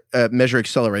matter. Measure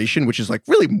acceleration, which is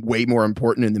really way more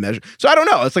important in the measure. So I don't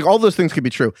know. It's all those things could be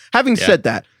true. Having said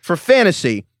that, for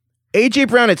fantasy, AJ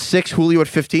Brown at 6, Julio at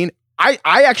 15. I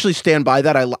actually stand by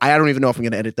that. I don't even know if I'm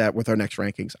going to edit that with our next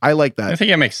rankings. I like that. I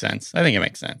think it makes sense.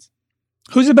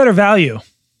 Who's a better value?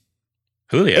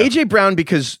 Julio. AJ Brown,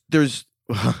 because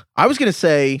I was going to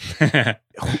say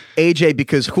AJ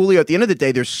because Julio, at the end of the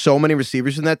day, there's so many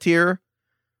receivers in that tier.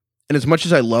 And as much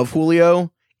as I love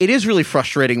Julio, it is really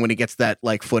frustrating when he gets that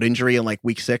foot injury in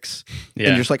week 6. Yeah.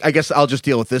 And you're just I guess I'll just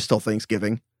deal with this till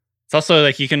Thanksgiving. It's also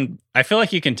I feel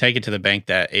like you can take it to the bank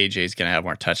that AJ is going to have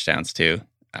more touchdowns too.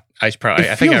 I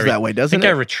think that way, doesn't it?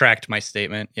 I retract my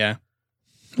statement. Yeah.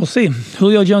 We'll see.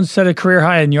 Julio Jones set a career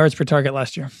high in yards per target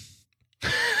last year.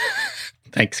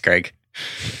 Thanks, Greg.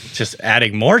 Just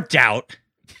adding more doubt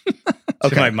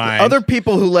to my mind. Other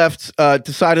people who left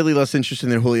decidedly less interested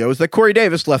than Julio is that Corey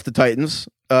Davis left the Titans.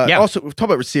 Also, we've talked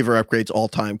about receiver upgrades all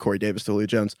time, Corey Davis to Julio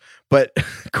Jones. But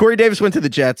Corey Davis went to the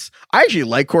Jets. I actually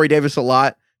like Corey Davis a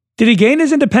lot. Did he gain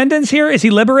his independence here? Is he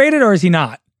liberated or is he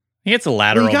not? He gets a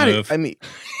lateral move. I mean,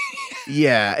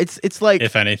 yeah, it's like...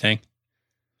 If anything.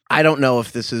 I don't know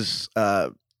if this is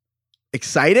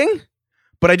exciting,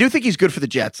 but I do think he's good for the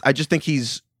Jets. I just think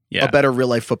he's a better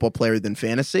real-life football player than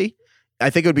fantasy.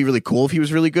 I think it would be really cool if he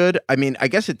was really good. I mean, I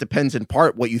guess it depends in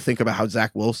part what you think about how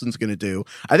Zach Wilson's going to do.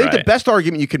 I think the best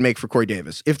argument you could make for Corey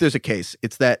Davis, if there's a case,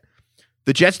 it's that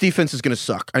the Jets defense is going to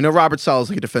suck. I know Robert Saleh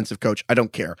is a defensive coach. I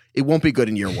don't care. It won't be good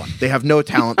in year 1. They have no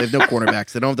talent. They have no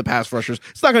cornerbacks. They don't have the pass rushers.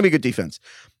 It's not going to be a good defense.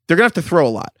 They're going to have to throw a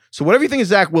lot. So whatever you think is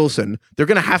Zach Wilson, they're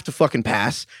going to have to fucking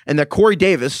pass. And that Corey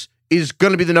Davis is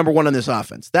going to be the number 1 on this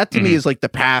offense. That to me is the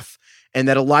path. And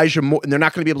that Elijah Moore, and they're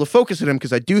not going to be able to focus on him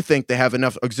because I do think they have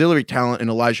enough auxiliary talent in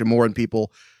Elijah Moore and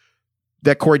people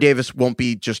that Corey Davis won't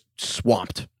be just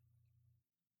swamped.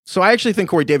 So I actually think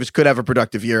Corey Davis could have a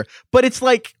productive year, but it's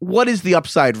what is the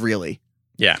upside really?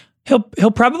 Yeah.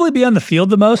 He'll probably be on the field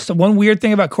the most. One weird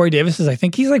thing about Corey Davis is I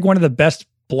think he's one of the best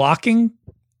blocking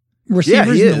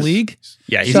receivers in the league.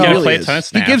 Yeah, he's going to play a ton of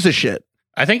snaps. He gives a shit.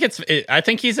 I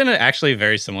think he's in actually a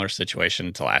very similar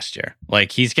situation to last year.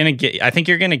 He's going to get, I think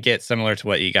you're going to get similar to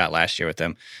what you got last year with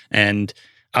him. And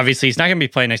obviously he's not going to be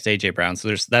playing next to AJ Brown.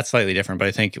 So that's slightly different. But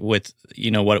I think with,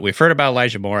 what we've heard about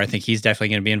Elijah Moore, I think he's definitely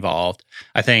going to be involved.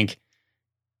 I think,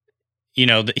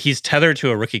 he's tethered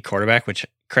to a rookie quarterback, which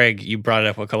Craig, you brought it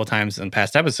up a couple times in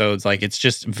past episodes. It's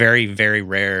just very, very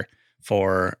rare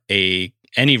for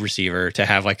any receiver to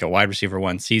have a wide receiver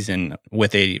 1 season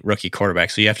with a rookie quarterback.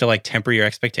 So you have to temper your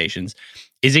expectations.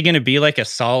 Is he going to be a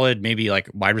solid, maybe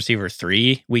wide receiver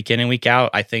 3 week in and week out?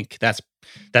 I think that's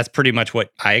pretty much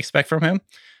what I expect from him.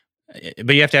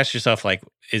 But you have to ask yourself,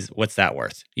 what's that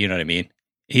worth? You know what I mean?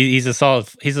 He's a solid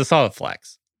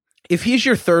flex. If he's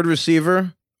your 3rd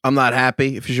receiver, I'm not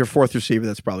happy. If he's your 4th receiver,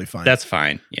 that's probably fine. That's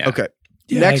fine. Yeah. Okay.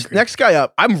 Yeah, next guy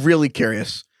up. I'm really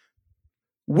curious.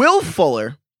 Will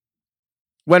Fuller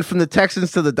went from the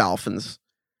Texans to the Dolphins.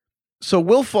 So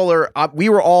Will Fuller, we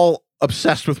were all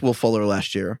obsessed with Will Fuller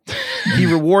last year. He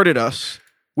rewarded us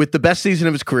with the best season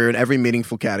of his career in every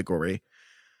meaningful category.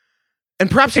 And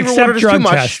perhaps he rewarded us too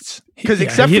much.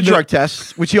 Except for drug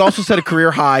tests, which he also set a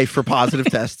career high for positive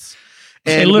tests.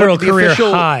 And a literal career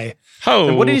high.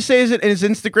 And what did he say in his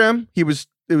Instagram? It was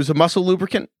a muscle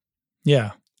lubricant.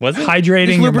 Yeah. Was it?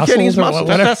 Hydrating your muscles?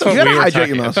 That's what you gotta we were hydrate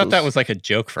talking. your muscles. I thought that was a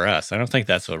joke for us. I don't think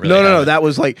that's what really No. That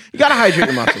was you gotta hydrate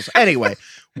your muscles. Anyway,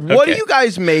 what do you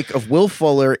guys make of Will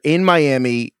Fuller in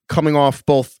Miami coming off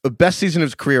both the best season of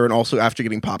his career and also after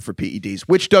getting popped for PEDs,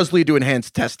 which does lead to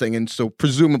enhanced testing, and so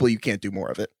presumably you can't do more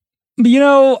of it?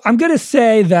 I'm going to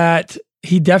say that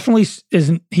he definitely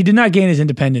isn't. He did not gain his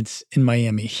independence in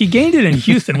Miami. He gained it in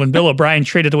Houston when Bill O'Brien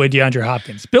traded away DeAndre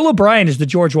Hopkins. Bill O'Brien is the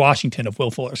George Washington of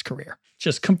Will Fuller's career.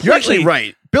 Just completely. You're actually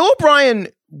right. Bill O'Brien,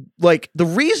 the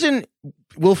reason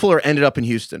Will Fuller ended up in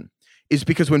Houston is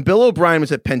because when Bill O'Brien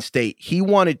was at Penn State, he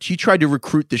tried to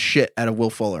recruit the shit out of Will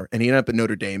Fuller, and he ended up at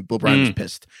Notre Dame. Bill O'Brien was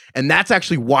pissed. And that's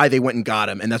actually why they went and got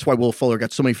him. And that's why Will Fuller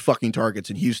got so many fucking targets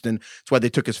in Houston. That's why they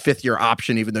took his 5th-year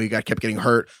option, even though he kept getting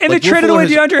hurt. And they traded away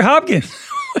DeAndre Hopkins.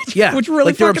 which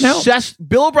really fucking helped.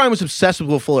 Bill O'Brien was obsessed with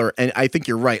Will Fuller, and I think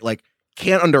you're right.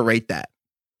 Can't underrate that.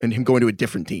 and him going to a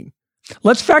different team.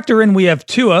 Let's factor in, we have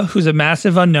Tua, who's a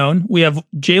massive unknown. We have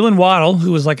Jalen Waddle,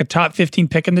 who was like a top 15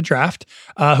 pick in the draft,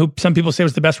 who some people say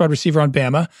was the best wide receiver on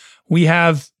Bama. We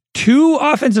have 2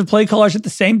 offensive play callers at the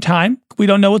same time. We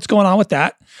don't know what's going on with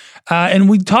that. And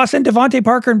we toss in Devontae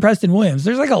Parker and Preston Williams.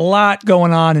 There's like a lot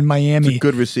going on in Miami. It's a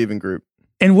good receiving group.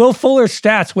 And Will Fuller's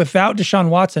stats without Deshaun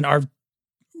Watson are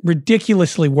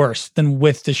ridiculously worse than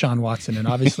with Deshaun Watson. And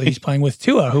obviously he's playing with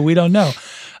Tua, who we don't know.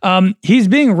 He's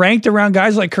being ranked around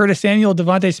guys like Curtis Samuel,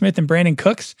 Devontae Smith, and Brandon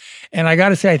Cooks. And I got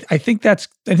to say, I think that's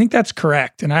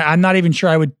correct. And I'm not even sure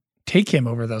I would take him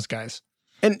over those guys.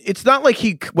 And it's not like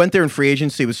he went there in free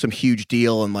agency with some huge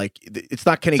deal. And like, it's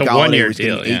not Kenny It's a Galladay. 1 year who's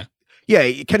deal, getting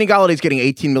yeah. Kenny Galladay's getting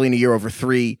 $18 million a year over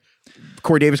 3.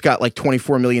 Corey Davis got like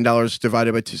 $24 million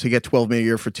divided by 2, so he got $12 million a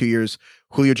year for 2 years.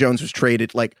 Julio Jones was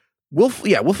traded. Like, Will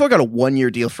Fuller got a 1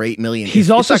 year deal for $8 million. He's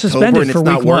If also it's October suspended and for it's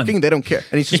not week 1. working, they don't care.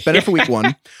 And he's suspended for week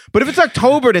 1. But if it's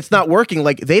October and it's not working,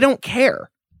 like, they don't care.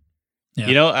 Yeah.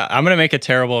 You know, I'm going to make a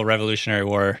terrible Revolutionary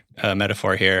War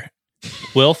metaphor here.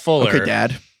 Will Fuller Okay,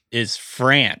 Dad. is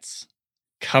France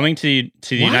coming to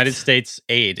the United States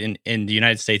aid, in the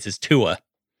United States is Tua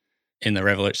in the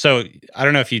revolution. So I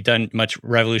don't know if you've done much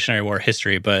Revolutionary War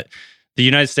history, but the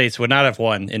United States would not have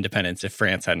won independence if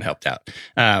France hadn't helped out.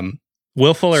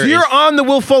 Will Fuller. So you're on the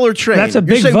Will Fuller train. That's a You're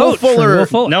big saying vote for Will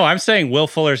Fuller. No, I'm saying Will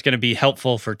Fuller is going to be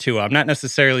helpful for Tua. I'm not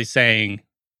necessarily saying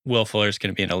Will Fuller is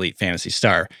going to be an elite fantasy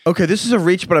star. Okay, this is a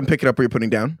reach, but I'm picking up what you're putting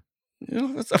down.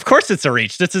 Of course it's a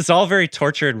reach. This is all very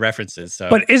tortured references. So.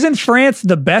 But isn't France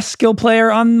the best skill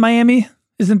player on Miami?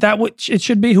 Isn't that what it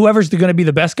should be? Whoever's going to be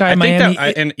the best guy in Miami?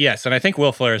 And I think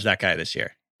Will Fuller is that guy this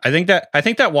year. I think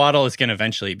that Waddle is going to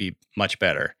eventually be much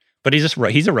better, but he's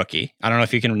a rookie. I don't know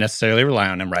if you can necessarily rely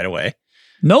on him right away.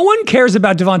 No one cares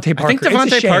about Devontae Parker. I think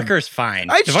Devontae Parker is fine.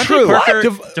 It's true.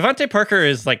 Devontae Parker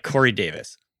is like Corey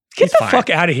Davis. Get the fuck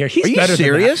out of here. He's Are you better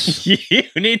serious? than that.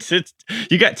 You need to.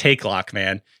 You got take lock,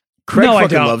 man. Craig No, I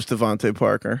fucking don't. loves Devontae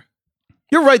Parker.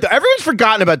 You're right, though. Everyone's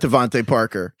forgotten about Devontae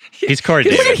Parker. He's Corey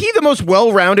Isn't Davis. he the most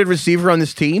well-rounded receiver on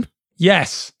this team?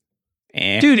 Yes.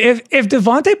 Eh. Dude, if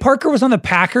Devontae Parker was on the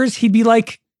Packers, he'd be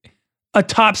like a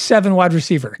top 7 wide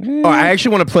receiver. Oh, I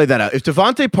actually want to play that out. If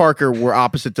Devontae Parker were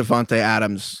opposite Devontae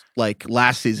Adams, like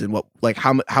last season, what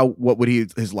would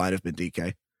his line have been,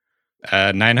 DK?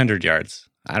 900 yards.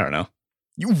 I don't know.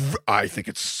 I think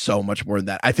it's so much more than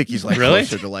that. I think he's like Really?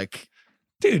 closer to like.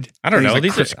 Dude, I don't He's know. like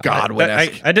These Chris are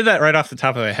Godwin-esque. I did that right off the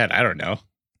top of my head. I don't know.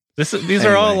 These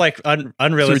are all Anyway. like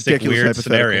unrealistic, ridiculous weird hypothetical.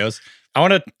 scenarios. I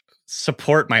want to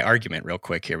support my argument real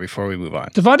quick here before we move on.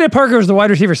 Devontae Parker was the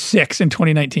wide receiver 6 in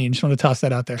 2019. Just want to toss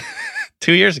that out there.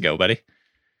 2 years ago, buddy.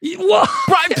 Well,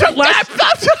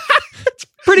 it's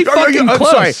pretty fucking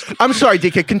close. I'm sorry,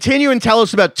 DK. Continue and tell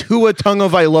us about Tua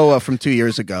Tagovailoa from 2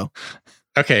 years ago.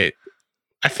 Okay.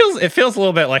 It feels a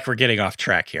little bit like we're getting off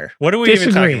track here. What are we even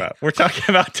Disagree. talking about? We're talking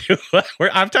about Tua.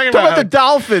 I'm talking Talk about about the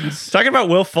Dolphins. talking about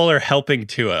Will Fuller helping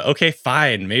Tua. Okay,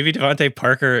 fine. Maybe Devontae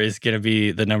Parker is going to be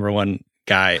the number one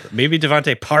guy. Maybe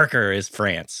Devontae Parker is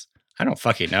France. I don't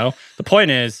fucking know. The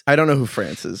point is, I don't know who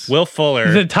France is. Will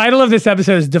Fuller. The title of this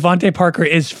episode is Devontae Parker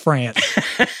is France.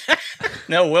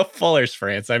 No, Will Fuller's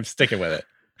France. I'm sticking with it.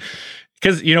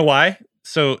 Because you know why?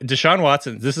 So Deshaun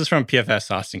Watson, this is from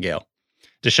PFS Austin Gale.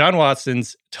 Deshaun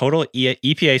Watson's total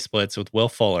EPA splits with Will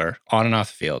Fuller on and off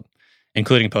the field,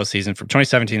 including postseason from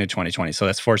 2017 to 2020. So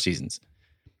that's 4 seasons.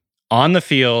 On the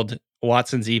field,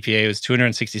 Watson's EPA was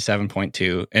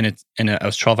 267.2, and it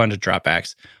was 1,200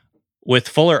 dropbacks. With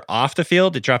Fuller off the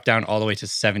field, it dropped down all the way to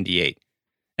 78.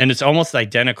 And it's almost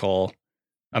identical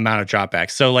amount of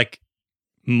dropbacks. So like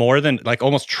more than like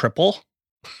almost triple.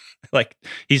 Like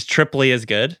he's triply as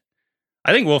good.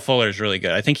 I think Will Fuller is really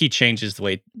good. I think he changes the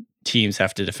way teams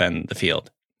have to defend the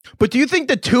field. But do you think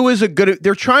that Tua is a good?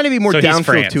 They're trying to be more So he's downfield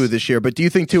France. Tua this year, but do you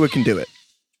think Tua can do it?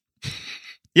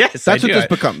 Yes, That's what this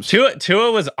becomes.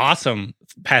 Tua was awesome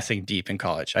passing deep in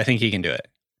college. I think he can do it.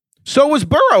 So was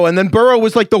Burrow, and then Burrow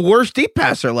was like the worst deep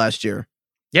passer last year.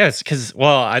 Yeah, it's because,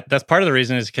 that's part of the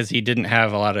reason is because he didn't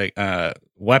have a lot of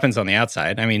weapons on the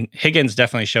outside. I mean, Higgins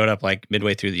definitely showed up like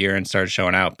midway through the year and started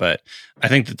showing out, but I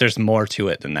think that there's more to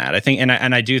it than that. I think, and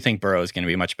I do think Burrow is going to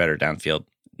be much better downfield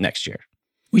next year.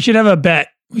 We should have a bet.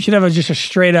 We should have just a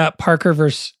straight up Parker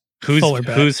versus Fuller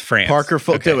bet. Who's France? Parker,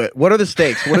 do it. What are the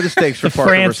stakes? What are the stakes for The Parker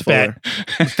France versus Fuller?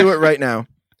 Let's do it right now.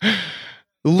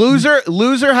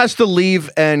 Loser has to leave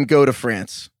and go to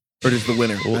France. Or does the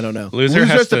winner? I don't know. Loser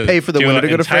has to pay for the do winner an to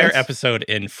go to entire France. episode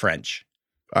in French.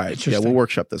 All right, yeah, Interesting. we'll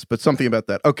workshop this, but something about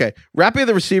that. Okay, wrapping up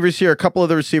the receivers here. A couple of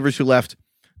the receivers who left.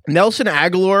 Nelson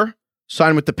Aguilar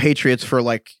signed with the Patriots for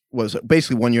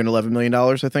basically 1 year and $11 million,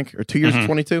 I think, or 2 years and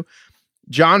 22.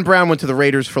 John Brown went to the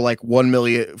Raiders for like $1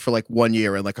 million for like 1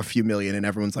 year and like a few million, and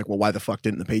everyone's like, well, why the fuck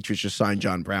didn't the Patriots just sign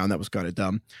John Brown? That was kind of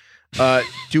dumb.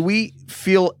 Do we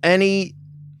feel any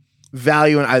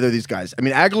value in either of these guys? I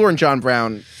mean, Aguilar and John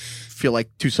Brown feel like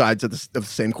two sides of the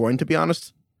same coin, to be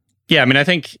honest. Yeah, I mean, I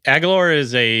think Aguilar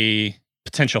is a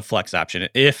potential flex option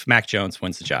if Mac Jones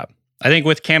wins the job. I think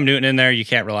with Cam Newton in there, you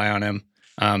can't rely on him.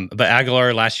 But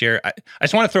Aguilar last year, I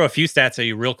just want to throw a few stats at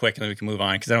you real quick and then we can move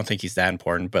on because I don't think he's that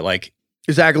important. But like,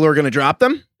 is Aguilar going to drop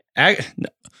them?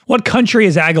 What country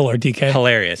is Aguilar, DK?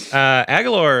 Hilarious.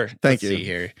 Aguilar, Thank you. See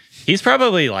here. He's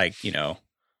probably like,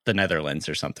 the Netherlands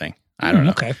or something. I don't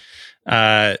know. Okay.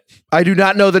 I do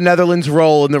not know the Netherlands'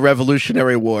 role in the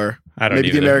Revolutionary War. I don't Maybe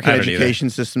either. the American education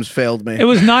systems failed me. It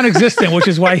was non-existent, which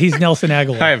is why he's Nelson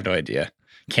Aguilar. I have no idea.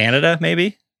 Canada,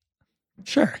 maybe?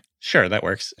 Sure, that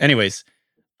works. Anyways,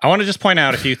 I want to just point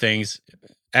out a few things.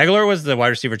 Aguilar was the wide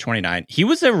receiver 29. He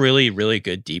was a really, really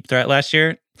good deep threat last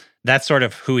year. That's sort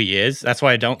of who he is. That's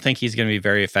why I don't think he's going to be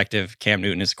very effective. Cam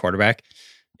Newton is a quarterback.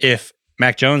 If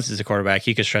Mac Jones is a quarterback,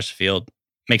 he could stretch the field,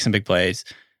 make some big plays.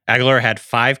 Aguilar had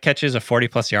 5 catches of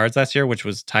 40-plus yards last year, which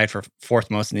was tied for 4th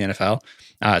most in the NFL.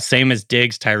 Same as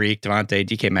Diggs, Tyreek, Devontae,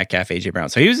 DK Metcalf, AJ Brown.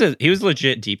 So he was a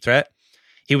legit deep threat.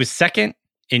 He was second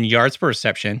in yards per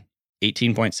reception,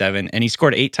 18.7, and he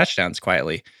scored 8 touchdowns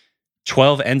quietly,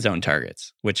 12 end zone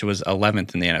targets, which was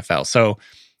 11th in the NFL. So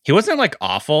he wasn't like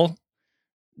awful.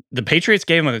 The Patriots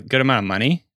gave him a good amount of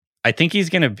money. I think he's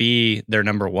going to be their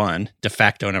number one, de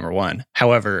facto number one.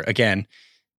 However, again,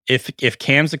 if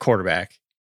Cam's the quarterback,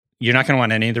 you're not going to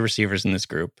want any of the receivers in this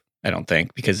group, I don't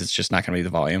think, because it's just not going to be the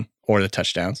volume or the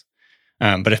touchdowns.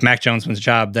 But if Mac Jones wins the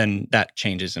job, then that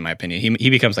changes, in my opinion. He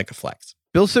becomes like a flex.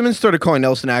 Bill Simmons started calling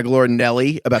Nelson Aguilar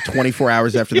Nelly about 24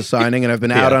 hours after the signing, and I've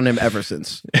been out on him ever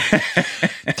since.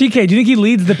 TK, do you think he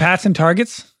leads the pass in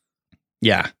targets?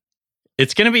 Yeah.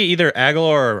 It's going to be either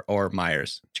Aguilar or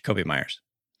Myers, Jacoby Myers.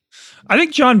 I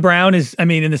think John Brown is,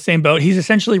 in the same boat. He's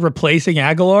essentially replacing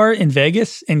Aguilar in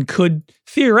Vegas and could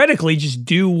theoretically just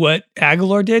do what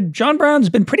Aguilar did. John Brown's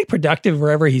been pretty productive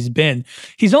wherever he's been.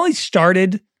 He's only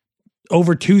started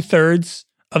over 2/3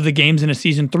 of the games in a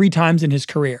season 3 times in his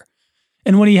career.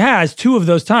 And when he has, 2 of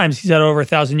those times, he's had over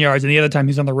 1,000 yards, and the other time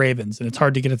he's on the Ravens, and it's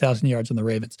hard to get 1,000 yards on the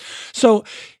Ravens. So,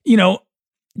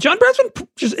 John Brown's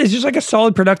is just like a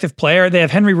solid, productive player. They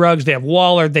have Henry Ruggs, they have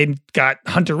Waller, they've got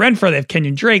Hunter Renfrow, they have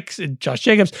Kenyon Drake, Josh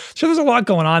Jacobs. So there's a lot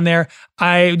going on there.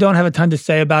 I don't have a ton to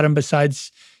say about him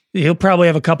besides he'll probably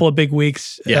have a couple of big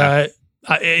weeks. Yeah.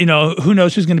 Who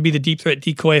knows who's going to be the deep threat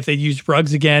decoy if they use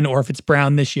Ruggs again or if it's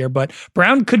Brown this year. But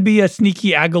Brown could be a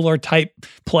sneaky Aguilar type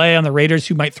play on the Raiders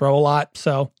who might throw a lot.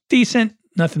 So decent,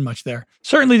 nothing much there.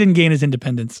 Certainly didn't gain his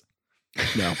independence.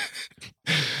 No.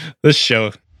 This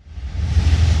show.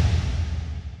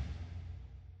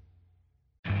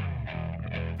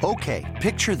 Okay,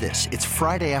 picture this. It's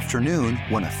Friday afternoon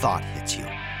when a thought hits you.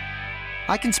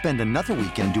 I can spend another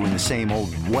weekend doing the same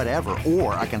old whatever,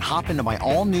 or I can hop into my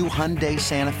all-new Hyundai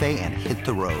Santa Fe and hit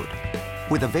the road.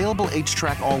 With available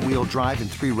H-Track all-wheel drive and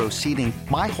 3-row seating,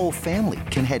 my whole family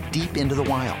can head deep into the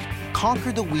wild.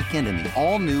 Conquer the weekend in the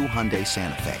all-new Hyundai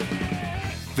Santa Fe.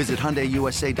 Visit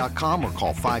HyundaiUSA.com or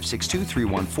call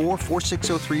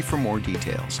 562-314-4603 for more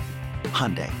details.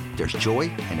 Hyundai, there's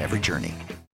joy in every journey.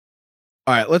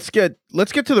 All right, let's get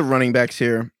to the running backs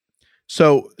here.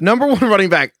 So, number 1 running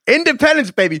back,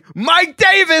 Independence, baby. Mike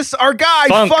Davis, our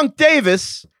guy, Funk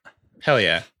Davis. Hell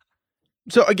yeah.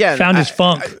 So again, found his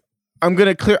funk. I'm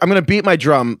gonna beat my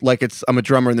drum like I'm a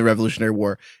drummer in the Revolutionary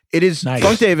War. It is nice.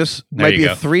 Funk Davis might be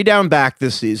a 3-down back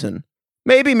this season.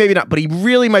 Maybe not, but he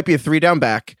really might be a 3-down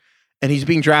back, and he's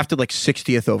being drafted like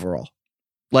 60th overall.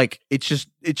 Like it's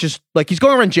just like he's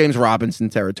going around James Robinson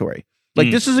territory.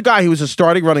 Like this is a guy who was a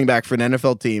starting running back for an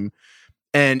NFL team,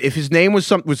 and if his name was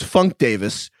Funk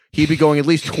Davis, he'd be going at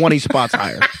least 20 spots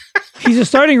higher. He's a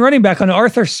starting running back on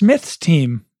Arthur Smith's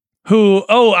team. Who,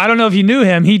 I don't know if you knew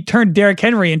him. He turned Derrick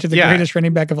Henry into the greatest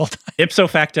running back of all time. Ipso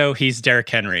facto, he's Derrick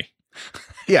Henry.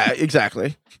 Yeah,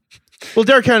 exactly. Well,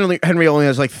 Derrick Henry only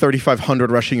has like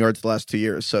 3,500 rushing yards the last 2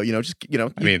 years. So, that's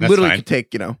literally fine. could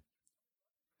take, a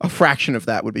fraction of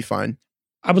that would be fine.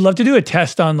 I would love to do a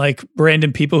test on like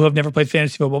random people who have never played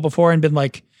fantasy football before and been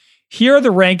like, here are the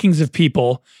rankings of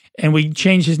people, and we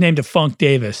change his name to Funk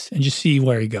Davis and just see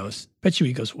where he goes. Bet you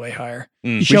he goes way higher.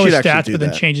 You show his stats, but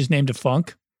then change his name to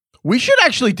Funk. We should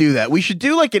actually do that. We should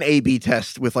do like an A/B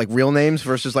test with like real names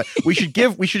versus like we should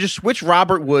just switch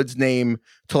Robert Woods' name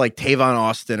to like Tavon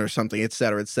Austin or something, et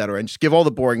cetera, and just give all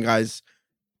the boring guys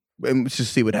and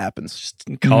just see what happens. Just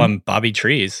call him Bobby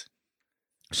Trees.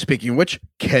 Speaking of which,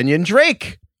 Kenyon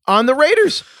Drake on the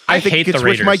Raiders. I think hate the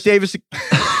Raiders. Mike Davis.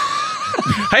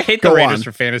 I hate the Go Raiders on.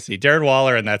 for fantasy. Darren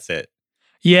Waller, and that's it.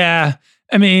 Yeah.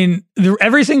 I mean,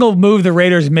 every single move the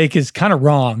Raiders make is kind of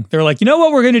wrong. They're like, you know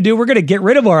what we're going to do? We're going to get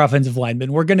rid of our offensive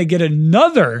lineman. We're going to get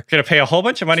another. Going to pay a whole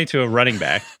bunch of money to a running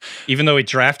back, even though we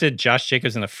drafted Josh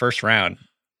Jacobs in the first round.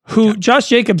 Josh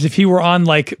Jacobs,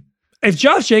 if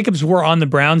Josh Jacobs were on the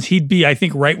Browns, he'd be, I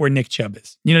think, right where Nick Chubb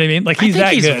is. You know what I mean? Like, he's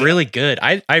that good. He's really good.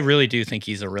 I really do think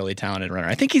he's a really talented runner.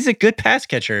 I think he's a good pass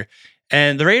catcher.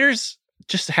 And the Raiders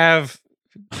just have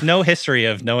no history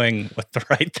of knowing what the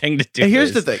right thing to do And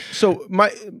here's is. the thing. So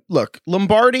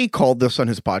Lombardi called this on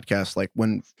his podcast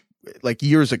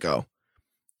years ago.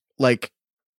 Like,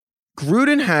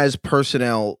 Gruden has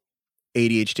personnel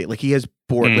ADHD. Like, he has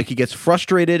bored. Like, he gets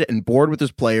frustrated and bored with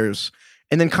his players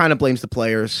and then kind of blames the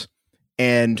players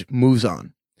and moves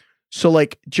on. So,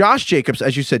 like, Josh Jacobs,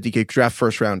 as you said, DK, draft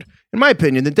first round. In my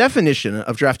opinion, the definition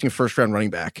of drafting a first round running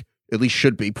back, at least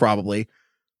should be probably,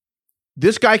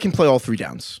 this guy can play all three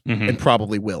downs and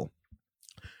probably will.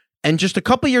 And just a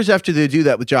couple years after they do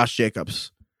that with Josh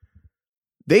Jacobs,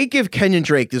 they give Kenyon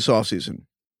Drake this offseason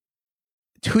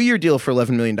 2-year deal for $11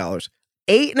 million,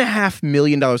 $8.5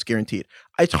 million guaranteed.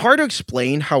 It's hard to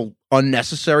explain how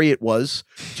unnecessary it was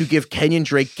to give Kenyon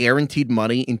Drake guaranteed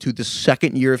money into the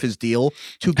second year of his deal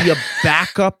to be a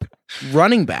backup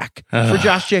running back for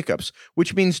Josh Jacobs,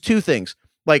 which means two things.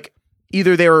 Like,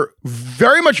 either they're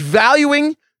very much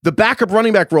valuing the backup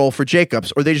running back role for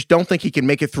Jacobs, or they just don't think he can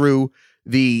make it through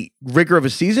the rigor of a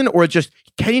season, or just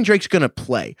Kenyon Drake's going to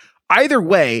play. Either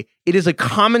way, it is a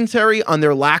commentary on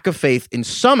their lack of faith in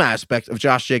some aspect of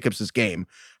Josh Jacobs' game.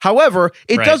 However,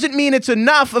 it doesn't mean it's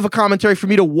enough of a commentary for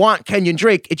me to want Kenyon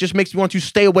Drake. It just makes me want to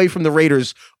stay away from the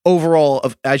Raiders overall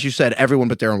of, as you said, everyone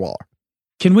but Darren Waller.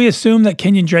 Can we assume that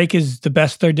Kenyon Drake is the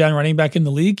best third down running back in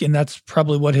the league, and that's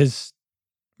probably what his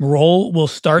role will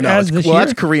start as this year? Well,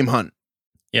 that's Kareem Hunt.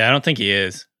 Yeah, I don't think he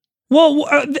is. Well,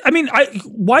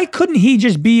 why couldn't he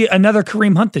just be another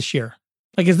Kareem Hunt this year?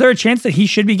 Like, is there a chance that he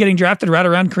should be getting drafted right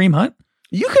around Kareem Hunt?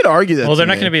 You could argue that. Well, they're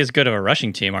not going to be as good of a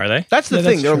rushing team, are they? That's the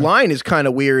thing. Their line is kind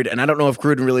of weird, and I don't know if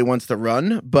Gruden really wants to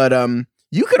run, but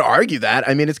you could argue that.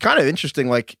 I mean, it's kind of interesting.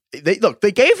 Like,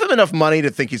 they gave him enough money to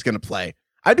think he's going to play.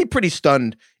 I'd be pretty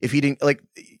stunned if he didn't,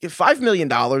 $5 million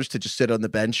to just sit on the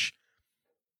bench.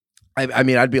 I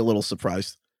mean, I'd be a little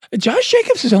surprised. Josh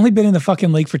Jacobs has only been in the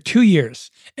fucking league for 2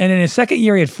 years. And in his second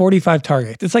year, he had 45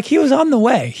 targets. It's like he was on the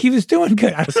way. He was doing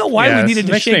good. I don't know why we needed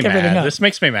to shake everything up. This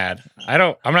makes me mad. I'm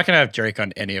not going to have Drake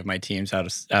on any of my teams out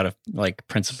of like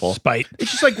principle. Spite. It's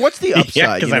just like, what's the upside?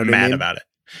 Yeah, because I'm mad about it.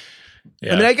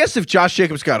 Yeah. I mean, I guess if Josh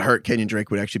Jacobs got hurt, Kenyon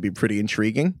Drake would actually be pretty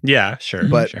intriguing. Yeah, sure.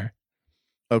 But sure.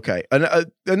 Okay.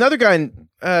 Another guy in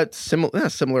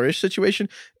similar-ish situation.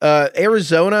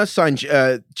 Arizona signed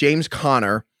James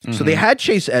Conner. So they had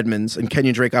Chase Edmonds, and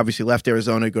Kenyon Drake obviously left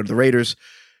Arizona to go to the Raiders.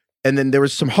 And then there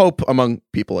was some hope among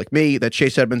people like me that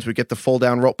Chase Edmonds would get the full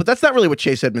down role. But that's not really what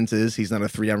Chase Edmonds is. He's not a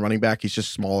 3-down running back. He's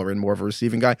just smaller and more of a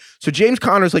receiving guy. So James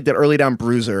Conner's like that early down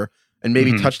bruiser and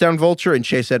maybe touchdown vulture, and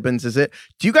Chase Edmonds is it.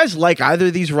 Do you guys like either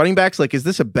of these running backs? Like, is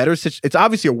this a better situation? It's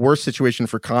obviously a worse situation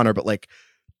for Conner, but like,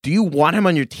 do you want him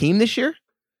on your team this year?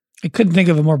 I couldn't think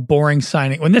of a more boring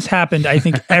signing. When this happened, I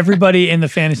think everybody in the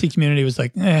fantasy community was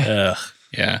like, eh.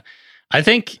 Yeah. I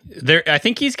think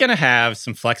he's going to have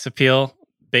some flex appeal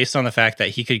based on the fact that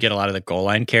he could get a lot of the goal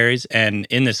line carries. And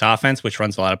in this offense, which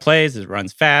runs a lot of plays, it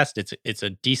runs fast, it's a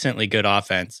decently good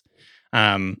offense.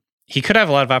 He could have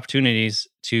a lot of opportunities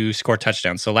to score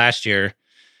touchdowns. So last year,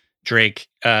 Drake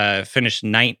finished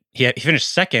he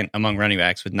finished second among running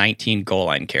backs with 19 goal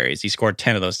line carries. He scored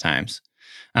 10 of those times.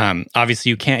 Obviously,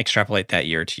 you can't extrapolate that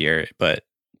year to year, but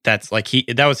that's like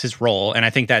that was his role, and I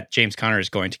think that James Conner is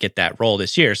going to get that role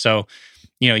this year. So,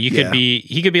 he could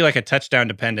be like a touchdown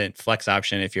dependent flex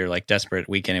option if you're like desperate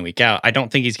week in and week out. I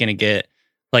don't think he's going to get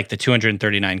like the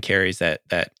 239 carries that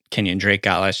Kenyon Drake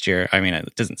got last year. I mean,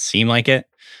 it doesn't seem like it.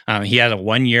 He had a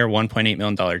 1-year, $1.8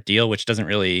 million deal, which doesn't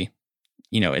really,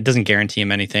 it doesn't guarantee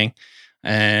him anything.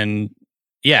 And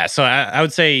yeah, so I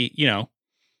would say,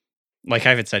 like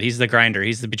Ivan said, he's the grinder.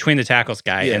 He's the between the tackles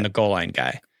guy and the goal line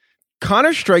guy.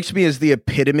 Conner strikes me as the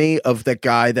epitome of that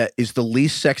guy that is the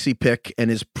least sexy pick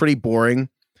and is pretty boring,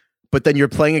 but then you're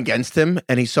playing against him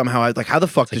and he somehow, like, how the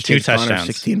fuck does James Conner have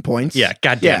 16 points? Yeah,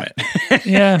 God damn it.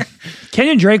 Yeah.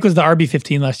 Kenyon Drake was the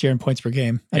RB15 last year in points per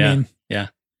game. I mean,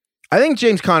 I think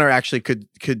James Conner actually could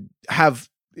have,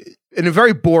 in a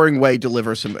very boring way,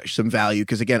 deliver some value,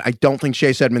 because, again, I don't think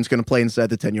Chase Edmonds is going to play inside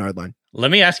the 10-yard line.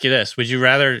 Let me ask you this. Would you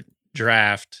rather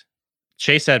draft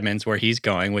Chase Edmonds where he's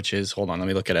going, which is, hold on, let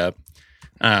me look it up.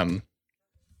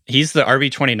 He's the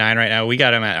RB29 right now. We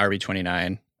got him at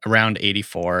RB29, around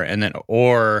 84, and then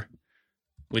or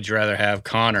would you rather have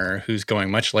Connor, who's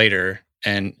going much later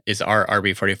and is our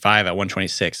RB45 at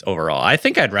 126 overall? I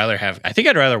think I'd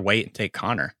rather wait and take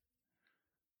Connor.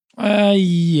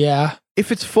 Yeah.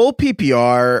 If it's full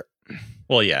PPR,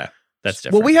 well, yeah, that's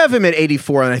different. Well, we have him at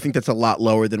 84, and I think that's a lot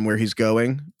lower than where he's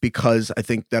going because I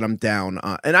think that I'm down.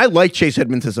 And I like Chase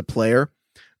Edmonds as a player.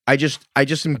 I just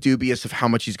am dubious of how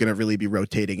much he's going to really be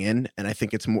rotating in, and I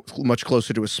think it's much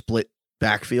closer to a split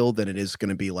backfield than it is going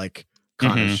to be like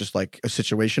Connor's just like a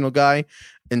situational guy.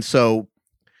 And so,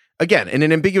 again, in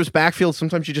an ambiguous backfield,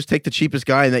 sometimes you just take the cheapest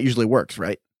guy, and that usually works,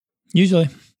 right? Usually.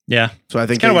 Yeah. So I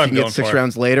think if you can get 6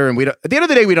 rounds later, and at the end of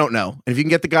the day, we don't know. And if you can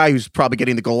get the guy who's probably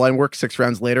getting the goal line work 6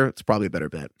 rounds later, it's probably a better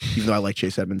bet, even though I like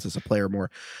Chase Edmonds as a player more.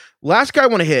 Last guy I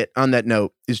want to hit on that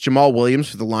note is Jamal Williams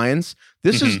for the Lions.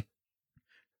 This is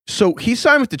so he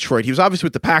signed with Detroit. He was obviously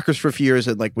with the Packers for a few years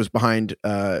and like was behind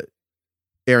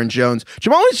Aaron Jones.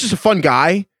 Jamal Williams is just a fun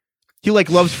guy. He like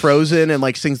loves Frozen and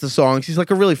like sings the songs. He's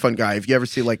like a really fun guy. If you ever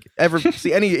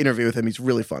see any interview with him, he's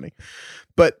really funny.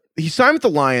 But he signed with the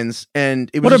Lions,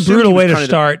 and it was what a brutal way to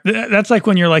start. That's like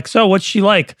when you're like, so what's she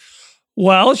like?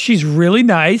 Well, she's really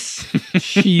nice.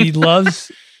 She loves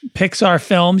Pixar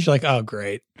films. You're like, oh,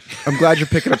 great. I'm glad you're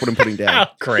picking up what I'm putting down.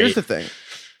 Great. Here's the thing.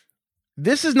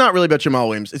 This is not really about Jamal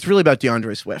Williams. It's really about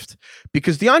DeAndre Swift,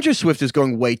 because DeAndre Swift is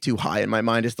going way too high in my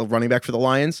mind as the running back for the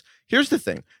Lions. Here's the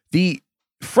thing. The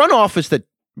front office that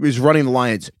is running the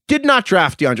Lions did not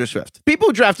draft DeAndre Swift. People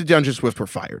who drafted DeAndre Swift were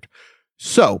fired.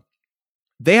 So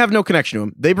they have no connection to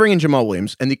him. They bring in Jamal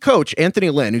Williams, and the coach, Anthony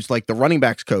Lynn, who's like the running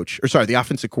backs coach, the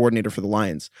offensive coordinator for the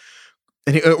Lions,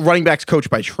 and running backs coach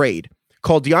by trade,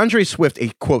 called DeAndre Swift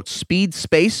a, quote, speed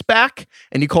space back,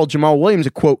 and he called Jamal Williams a,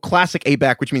 quote, classic A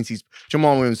back, which means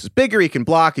Jamal Williams is bigger, he can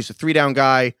block, he's a 3-down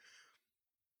guy.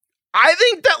 I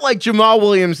think that like Jamal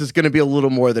Williams is going to be a little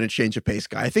more than a change of pace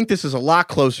guy. I think this is a lot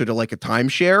closer to like a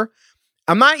timeshare.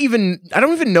 I don't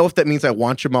even know if that means I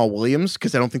want Jamal Williams,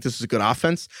 because I don't think this is a good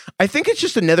offense. I think it's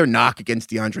just another knock against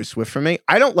DeAndre Swift for me.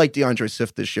 I don't like DeAndre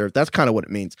Swift this year. That's kind of what it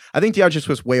means. I think DeAndre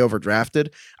Swift's way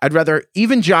overdrafted. I'd rather,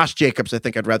 even Josh Jacobs, I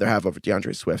think I'd rather have over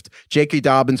DeAndre Swift. J.K.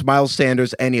 Dobbins, Miles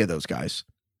Sanders, any of those guys.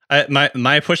 My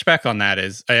pushback on that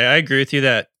is, I agree with you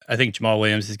that I think Jamal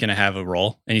Williams is going to have a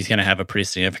role, and he's going to have a pretty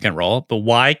significant role. But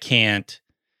why can't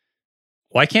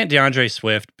DeAndre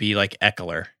Swift be like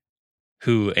Eckler,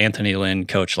 who Anthony Lynn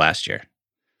coached last year?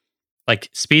 Like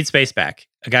speed space back,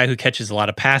 a guy who catches a lot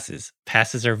of passes.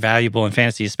 Passes are valuable in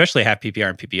fantasy, especially half PPR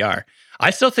and PPR.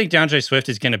 I still think DeAndre Swift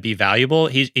is going to be valuable.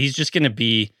 He's just going to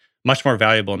be much more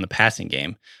valuable in the passing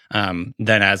game than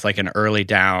as like an early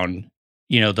down,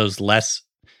 those less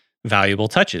valuable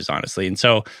touches, honestly. And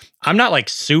so I'm not like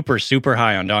super, super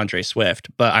high on DeAndre Swift,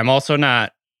 but I'm also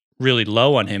not really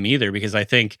low on him either, because I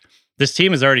think this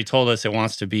team has already told us it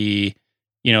wants to be,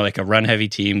 like a run-heavy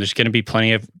team. There's going to be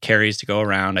plenty of carries to go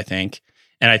around, I think.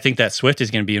 And I think that Swift is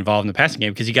going to be involved in the passing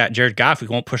game because you got Jared Goff who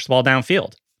won't push the ball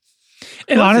downfield.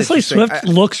 And honestly, Swift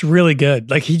looks really good.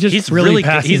 Like he's really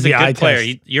passes he's the a good eye player.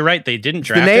 test. You're right. They didn't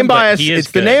draft the name him, bias. But he is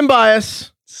it's good. The name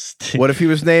bias. What if he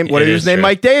was named? What if he was named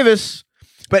Mike Davis?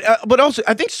 But also,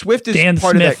 I think Swift is Dan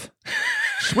part Smith. of that.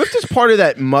 Swift is part of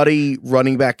that muddy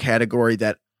running back category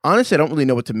that honestly I don't really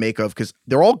know what to make of, because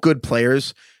they're all good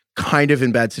players, kind of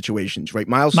in bad situations, right?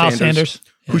 Miles Sanders.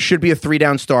 Who should be a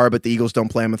 3-down star, but the Eagles don't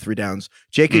play him with 3 downs.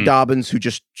 J.K. Dobbins, who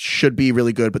just should be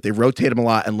really good, but they rotate him a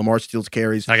lot, and Lamar steals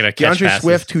carries. DeAndre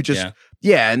Swift, who just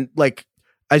and like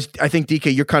I think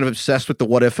DK, you're kind of obsessed with the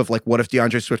what if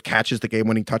DeAndre Swift catches the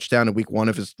game-winning touchdown in week 1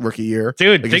 of his rookie year.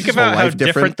 Dude, like, think about how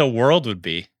different the world would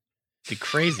be. It'd be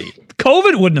crazy.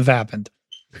 COVID wouldn't have happened.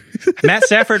 Matt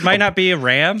Stafford might not be a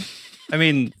Ram. I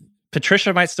mean,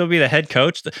 Patricia might still be the head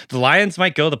coach. The Lions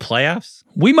might go to the playoffs.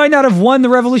 We might not have won the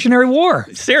Revolutionary War.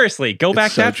 Seriously, go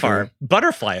back so that true. far.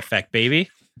 Butterfly effect, baby.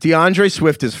 DeAndre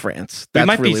Swift is France. We That's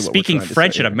might really be speaking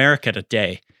French in America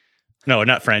today. No,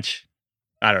 not French.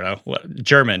 I don't know. What?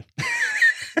 German.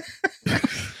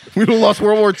 We lost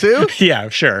World War II? Yeah,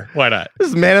 sure. Why not? This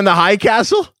is Man in the High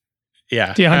Castle?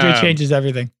 Yeah. DeAndre changes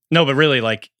everything. No, but really,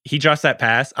 like, he drops that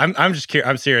pass. I'm just curious.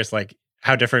 I'm serious. Like,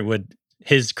 how different would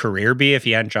his career be if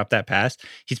he hadn't dropped that pass?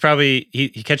 He's probably he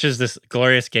catches this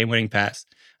glorious game-winning pass.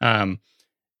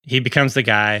 He becomes the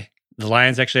guy. The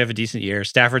Lions actually have a decent year.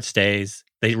 Stafford stays.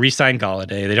 They re-sign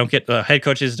Galladay. They don't get the head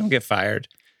coaches don't get fired.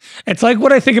 It's like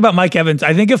what I think about Mike Evans.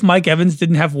 I think if Mike Evans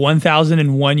didn't have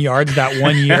 1,001 yards that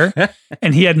one year,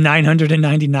 and he had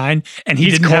 999, and he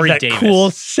didn't Corey have that Davis.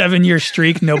 cool 7-year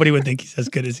streak, nobody would think he's as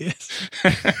good as he is.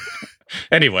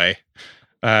 Anyway,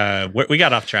 we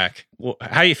got off track.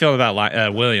 How are you feeling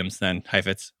about Williams then,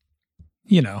 Heifetz?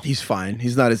 He's fine.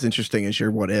 He's not as interesting as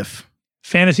your what if.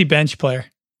 Fantasy bench player.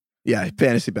 Yeah,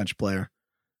 fantasy bench player.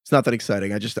 It's not that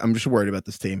exciting. I'm just worried about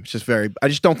this team. It's just I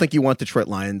just don't think you want Detroit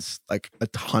Lions, like a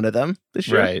ton of them this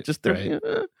year. Right. Just right.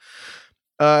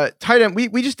 Tight end.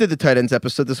 We just did the tight ends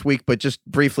episode this week, but just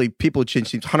briefly, people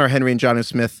change teams. Hunter Henry and Jonnu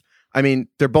Smith. I mean,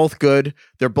 they're both good.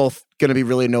 They're both going to be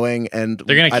really annoying, and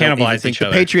they're going to cannibalize each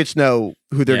other. The Patriots know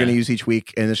who they're going to use each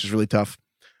week, and this is really tough.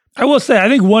 I will say, I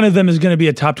think one of them is going to be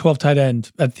a top 12 tight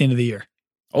end at the end of the year.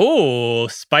 Oh,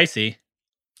 spicy.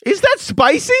 Is that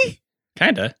spicy?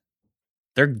 Kinda.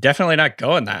 They're definitely not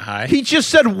going that high. He just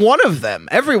said one of them.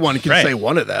 Everyone can say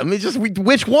one of them. It's just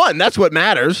which one? That's what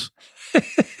matters.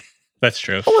 That's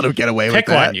true. I'll let him get away with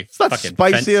that. One, it's not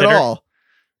spicy at all.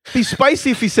 It'd be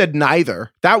spicy if he said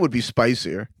neither. That would be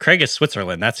spicier. Craig is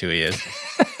Switzerland. That's who he is.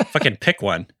 Fucking pick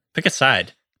one. Pick a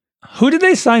side. Who did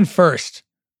they sign first?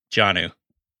 Jonnu,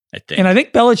 I think. And I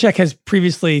think Belichick has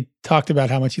previously talked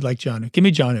about how much he liked Jonnu. Give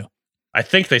me Jonnu. I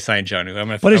think they signed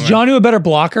Jonnu. But is Jonnu a better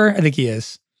blocker? I think he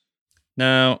is.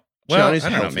 No. Well, Johnny's I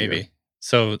don't know, maybe.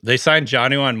 So they signed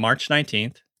Jonnu on March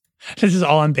 19th. This is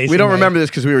all on base. We don't remember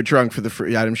this because we were drunk for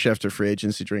the Adam Schefter free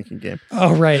agency drinking game.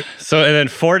 Oh, right. So, and then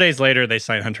 4 days later, they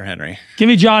signed Hunter Henry. Give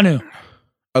me Jonnu.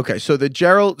 Okay, so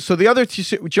the other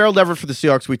Gerald Everett for the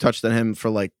Seahawks, we touched on him for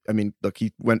look,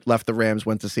 he left the Rams,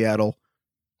 went to Seattle.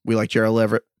 We like Gerald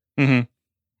Everett. Mm-hmm.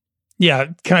 Yeah.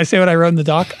 Can I say what I wrote in the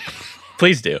doc?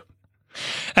 Please do.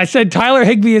 I said Tyler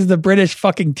Higbee is the British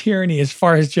fucking tyranny as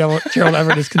far as Gerald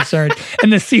Everett is concerned,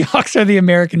 and the Seahawks are the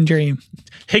American dream.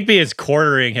 Higbee is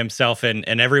quartering himself in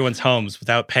everyone's homes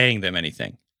without paying them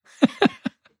anything.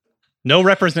 No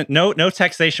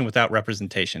taxation without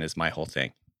representation is my whole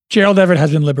thing. Gerald Everett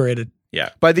has been liberated.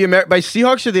 Yeah. By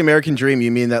Seahawks or the American dream,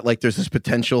 you mean that like there's this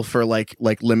potential for like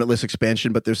limitless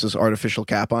expansion, but there's this artificial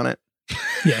cap on it?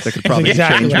 Yes. That could probably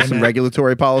change with some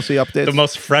regulatory policy updates. The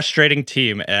most frustrating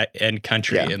team and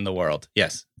country in the world.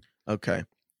 Yes. Okay.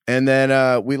 And then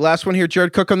last one here,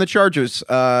 Jared Cook on the Chargers.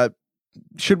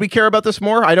 Should we care about this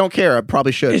more? I don't care. I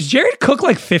probably should. Is Jared Cook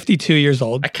like 52 years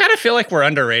old? I kind of feel like we're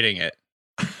underrating it.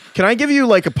 Can I give you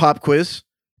like a pop quiz?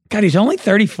 God, he's only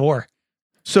 34.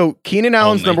 So Keenan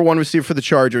Allen's number 1 receiver for the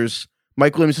Chargers.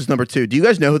 Mike Williams is number 2. Do you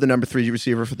guys know who the number 3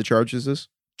 receiver for the Chargers is?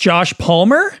 Josh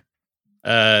Palmer?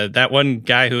 That one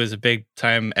guy who is a big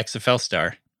time XFL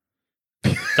star.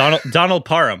 Donald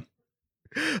Parham.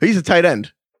 He's a tight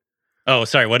end. Oh,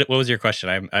 sorry. What was your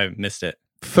question? I missed it.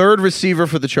 3rd receiver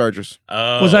for the Chargers.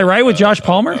 Oh, was I right with Josh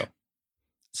Palmer?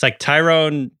 It's like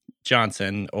Tyrone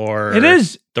Johnson or it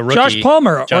is the rookie, Josh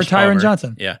Palmer or Tyron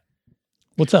Johnson. Yeah.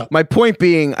 What's up? My point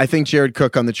being, I think Jared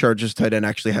Cook on the Chargers tight end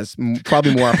actually has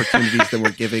probably more opportunities than we're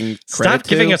giving credit Stop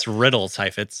giving us riddles,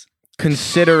 Heifetz.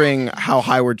 Considering how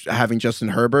high we're having Justin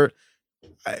Herbert,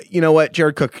 you know what?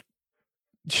 Jared Cook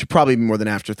should probably be more than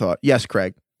afterthought. Yes,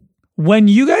 Craig. When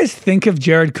you guys think of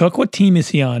Jared Cook, what team is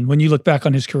he on when you look back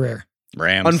on his career?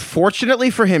 Rams. Unfortunately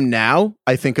for him now,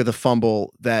 I think of the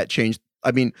fumble that changed.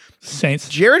 I mean, Saints.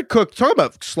 Jared Cook, talk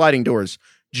about sliding doors.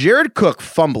 Jared Cook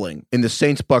fumbling in the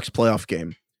Saints-Bucks playoff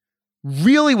game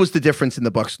really was the difference in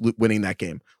the Bucks winning that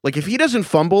game. Like, if he doesn't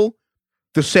fumble,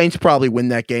 the Saints probably win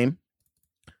that game.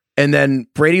 And then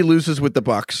Brady loses with the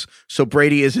Bucks. So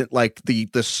Brady isn't like the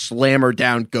slammer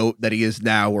down goat that he is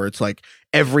now, where it's like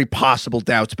every possible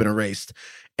doubt's been erased.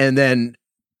 And then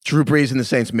Drew Brees and the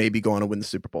Saints may be going to win the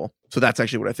Super Bowl. So that's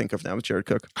actually what I think of now with Jared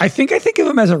Cook. I think of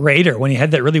him as a Raider when he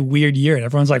had that really weird year, and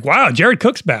everyone's like, wow, Jared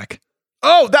Cook's back.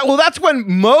 Oh, that's when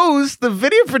Mose, the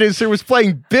video producer, was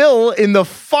playing Bill in the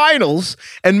finals,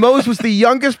 and Mose was the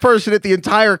youngest person at the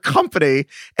entire company,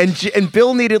 and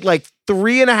Bill needed like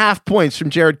 3.5 points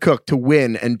from Jared Cook to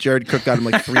win, and Jared Cook got him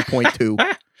like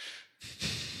 3.2.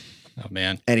 Oh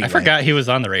man, anyway. I forgot he was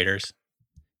on the Raiders.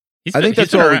 I think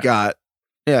that's all we got.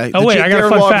 Yeah. Oh wait, I got a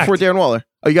fun fact before Darren Waller.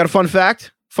 Oh, you got a fun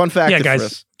fact? Fun fact. Yeah,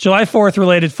 guys. July 4th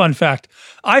related fun fact.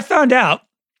 I found out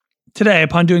today,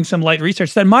 upon doing some light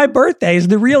research, that my birthday is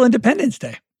the real Independence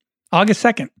Day, August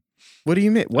 2nd. What do you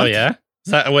mean? What? Oh yeah,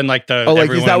 is that when like the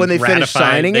is that when they finished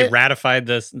signing they it? They ratified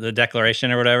the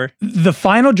Declaration or whatever. The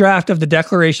final draft of the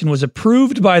Declaration was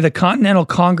approved by the Continental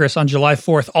Congress on July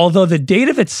 4th, although the date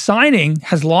of its signing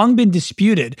has long been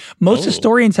disputed. Most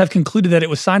historians have concluded that it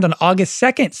was signed on August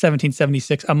 2nd,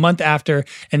 1776, a month after,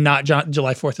 and not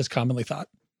July 4th as commonly thought.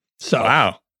 So,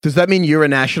 wow. Does that mean you're a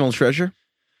national treasure?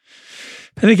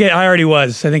 I think I already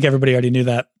was. I think everybody already knew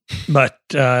that. But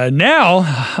now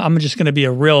I'm just going to be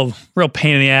a real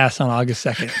pain in the ass on August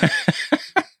 2nd.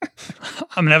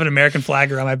 I'm going to have an American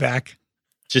flag around my back.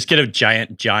 Just get a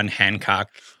giant John Hancock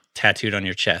tattooed on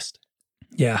your chest.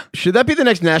 Yeah. Should that be the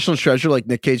next national treasure? Like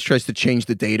Nick Cage tries to change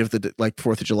the date of the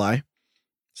 4th of July.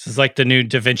 This is like the new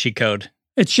Da Vinci Code.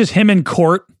 It's just him in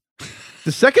court.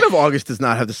 The 2nd of August does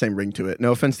not have the same ring to it.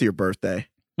 No offense to your birthday.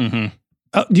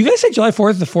 Mm-hmm. Do you guys say July 4th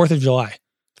or the 4th of July?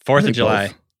 4th of July.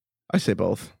 Both. I say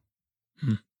both.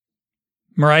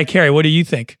 Mariah Carey, what do you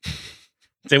think?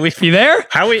 Did we? You there?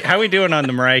 How we doing on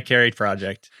the Mariah Carey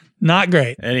project? Not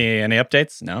great. Any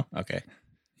updates? No? Okay.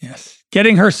 Yes.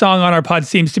 Getting her song on our pod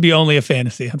seems to be only a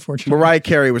fantasy, unfortunately. Mariah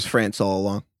Carey was France all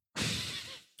along.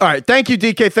 All right. Thank you,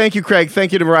 DK. Thank you, Craig.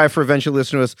 Thank you to Mariah for eventually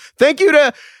listening to us. Thank you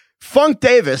to Funk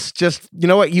Davis. Just, you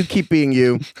know what? You keep being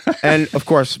you. And, of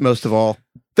course, most of all,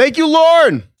 thank you,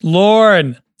 Lauren.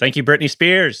 Lauren. Thank you, Britney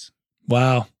Spears.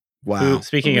 Wow. Wow. Who,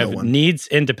 speaking of, needs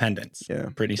independence. Yeah.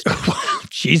 Britney Spears.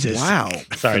 Jesus. Wow.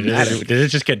 Sorry, did it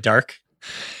just get dark?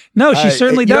 No, she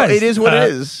certainly does. It is what it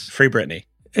is. Free Britney.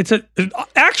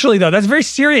 Actually, though, that's a very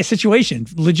serious situation.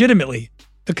 Legitimately.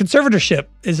 The conservatorship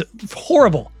is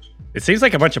horrible. It seems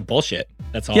like a bunch of bullshit.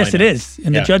 That's all. Yes, it is.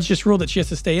 And the judge just ruled that she has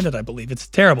to stay in it, I believe. It's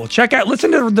terrible.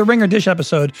 Listen to the Ringer Dish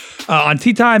episode on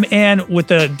Tea Time and with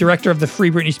the director of the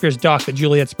Free Britney Spears doc that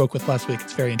Juliet spoke with last week.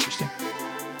 It's very interesting.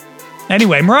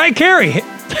 Anyway, Mariah Carey. Hit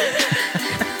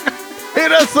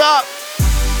us up.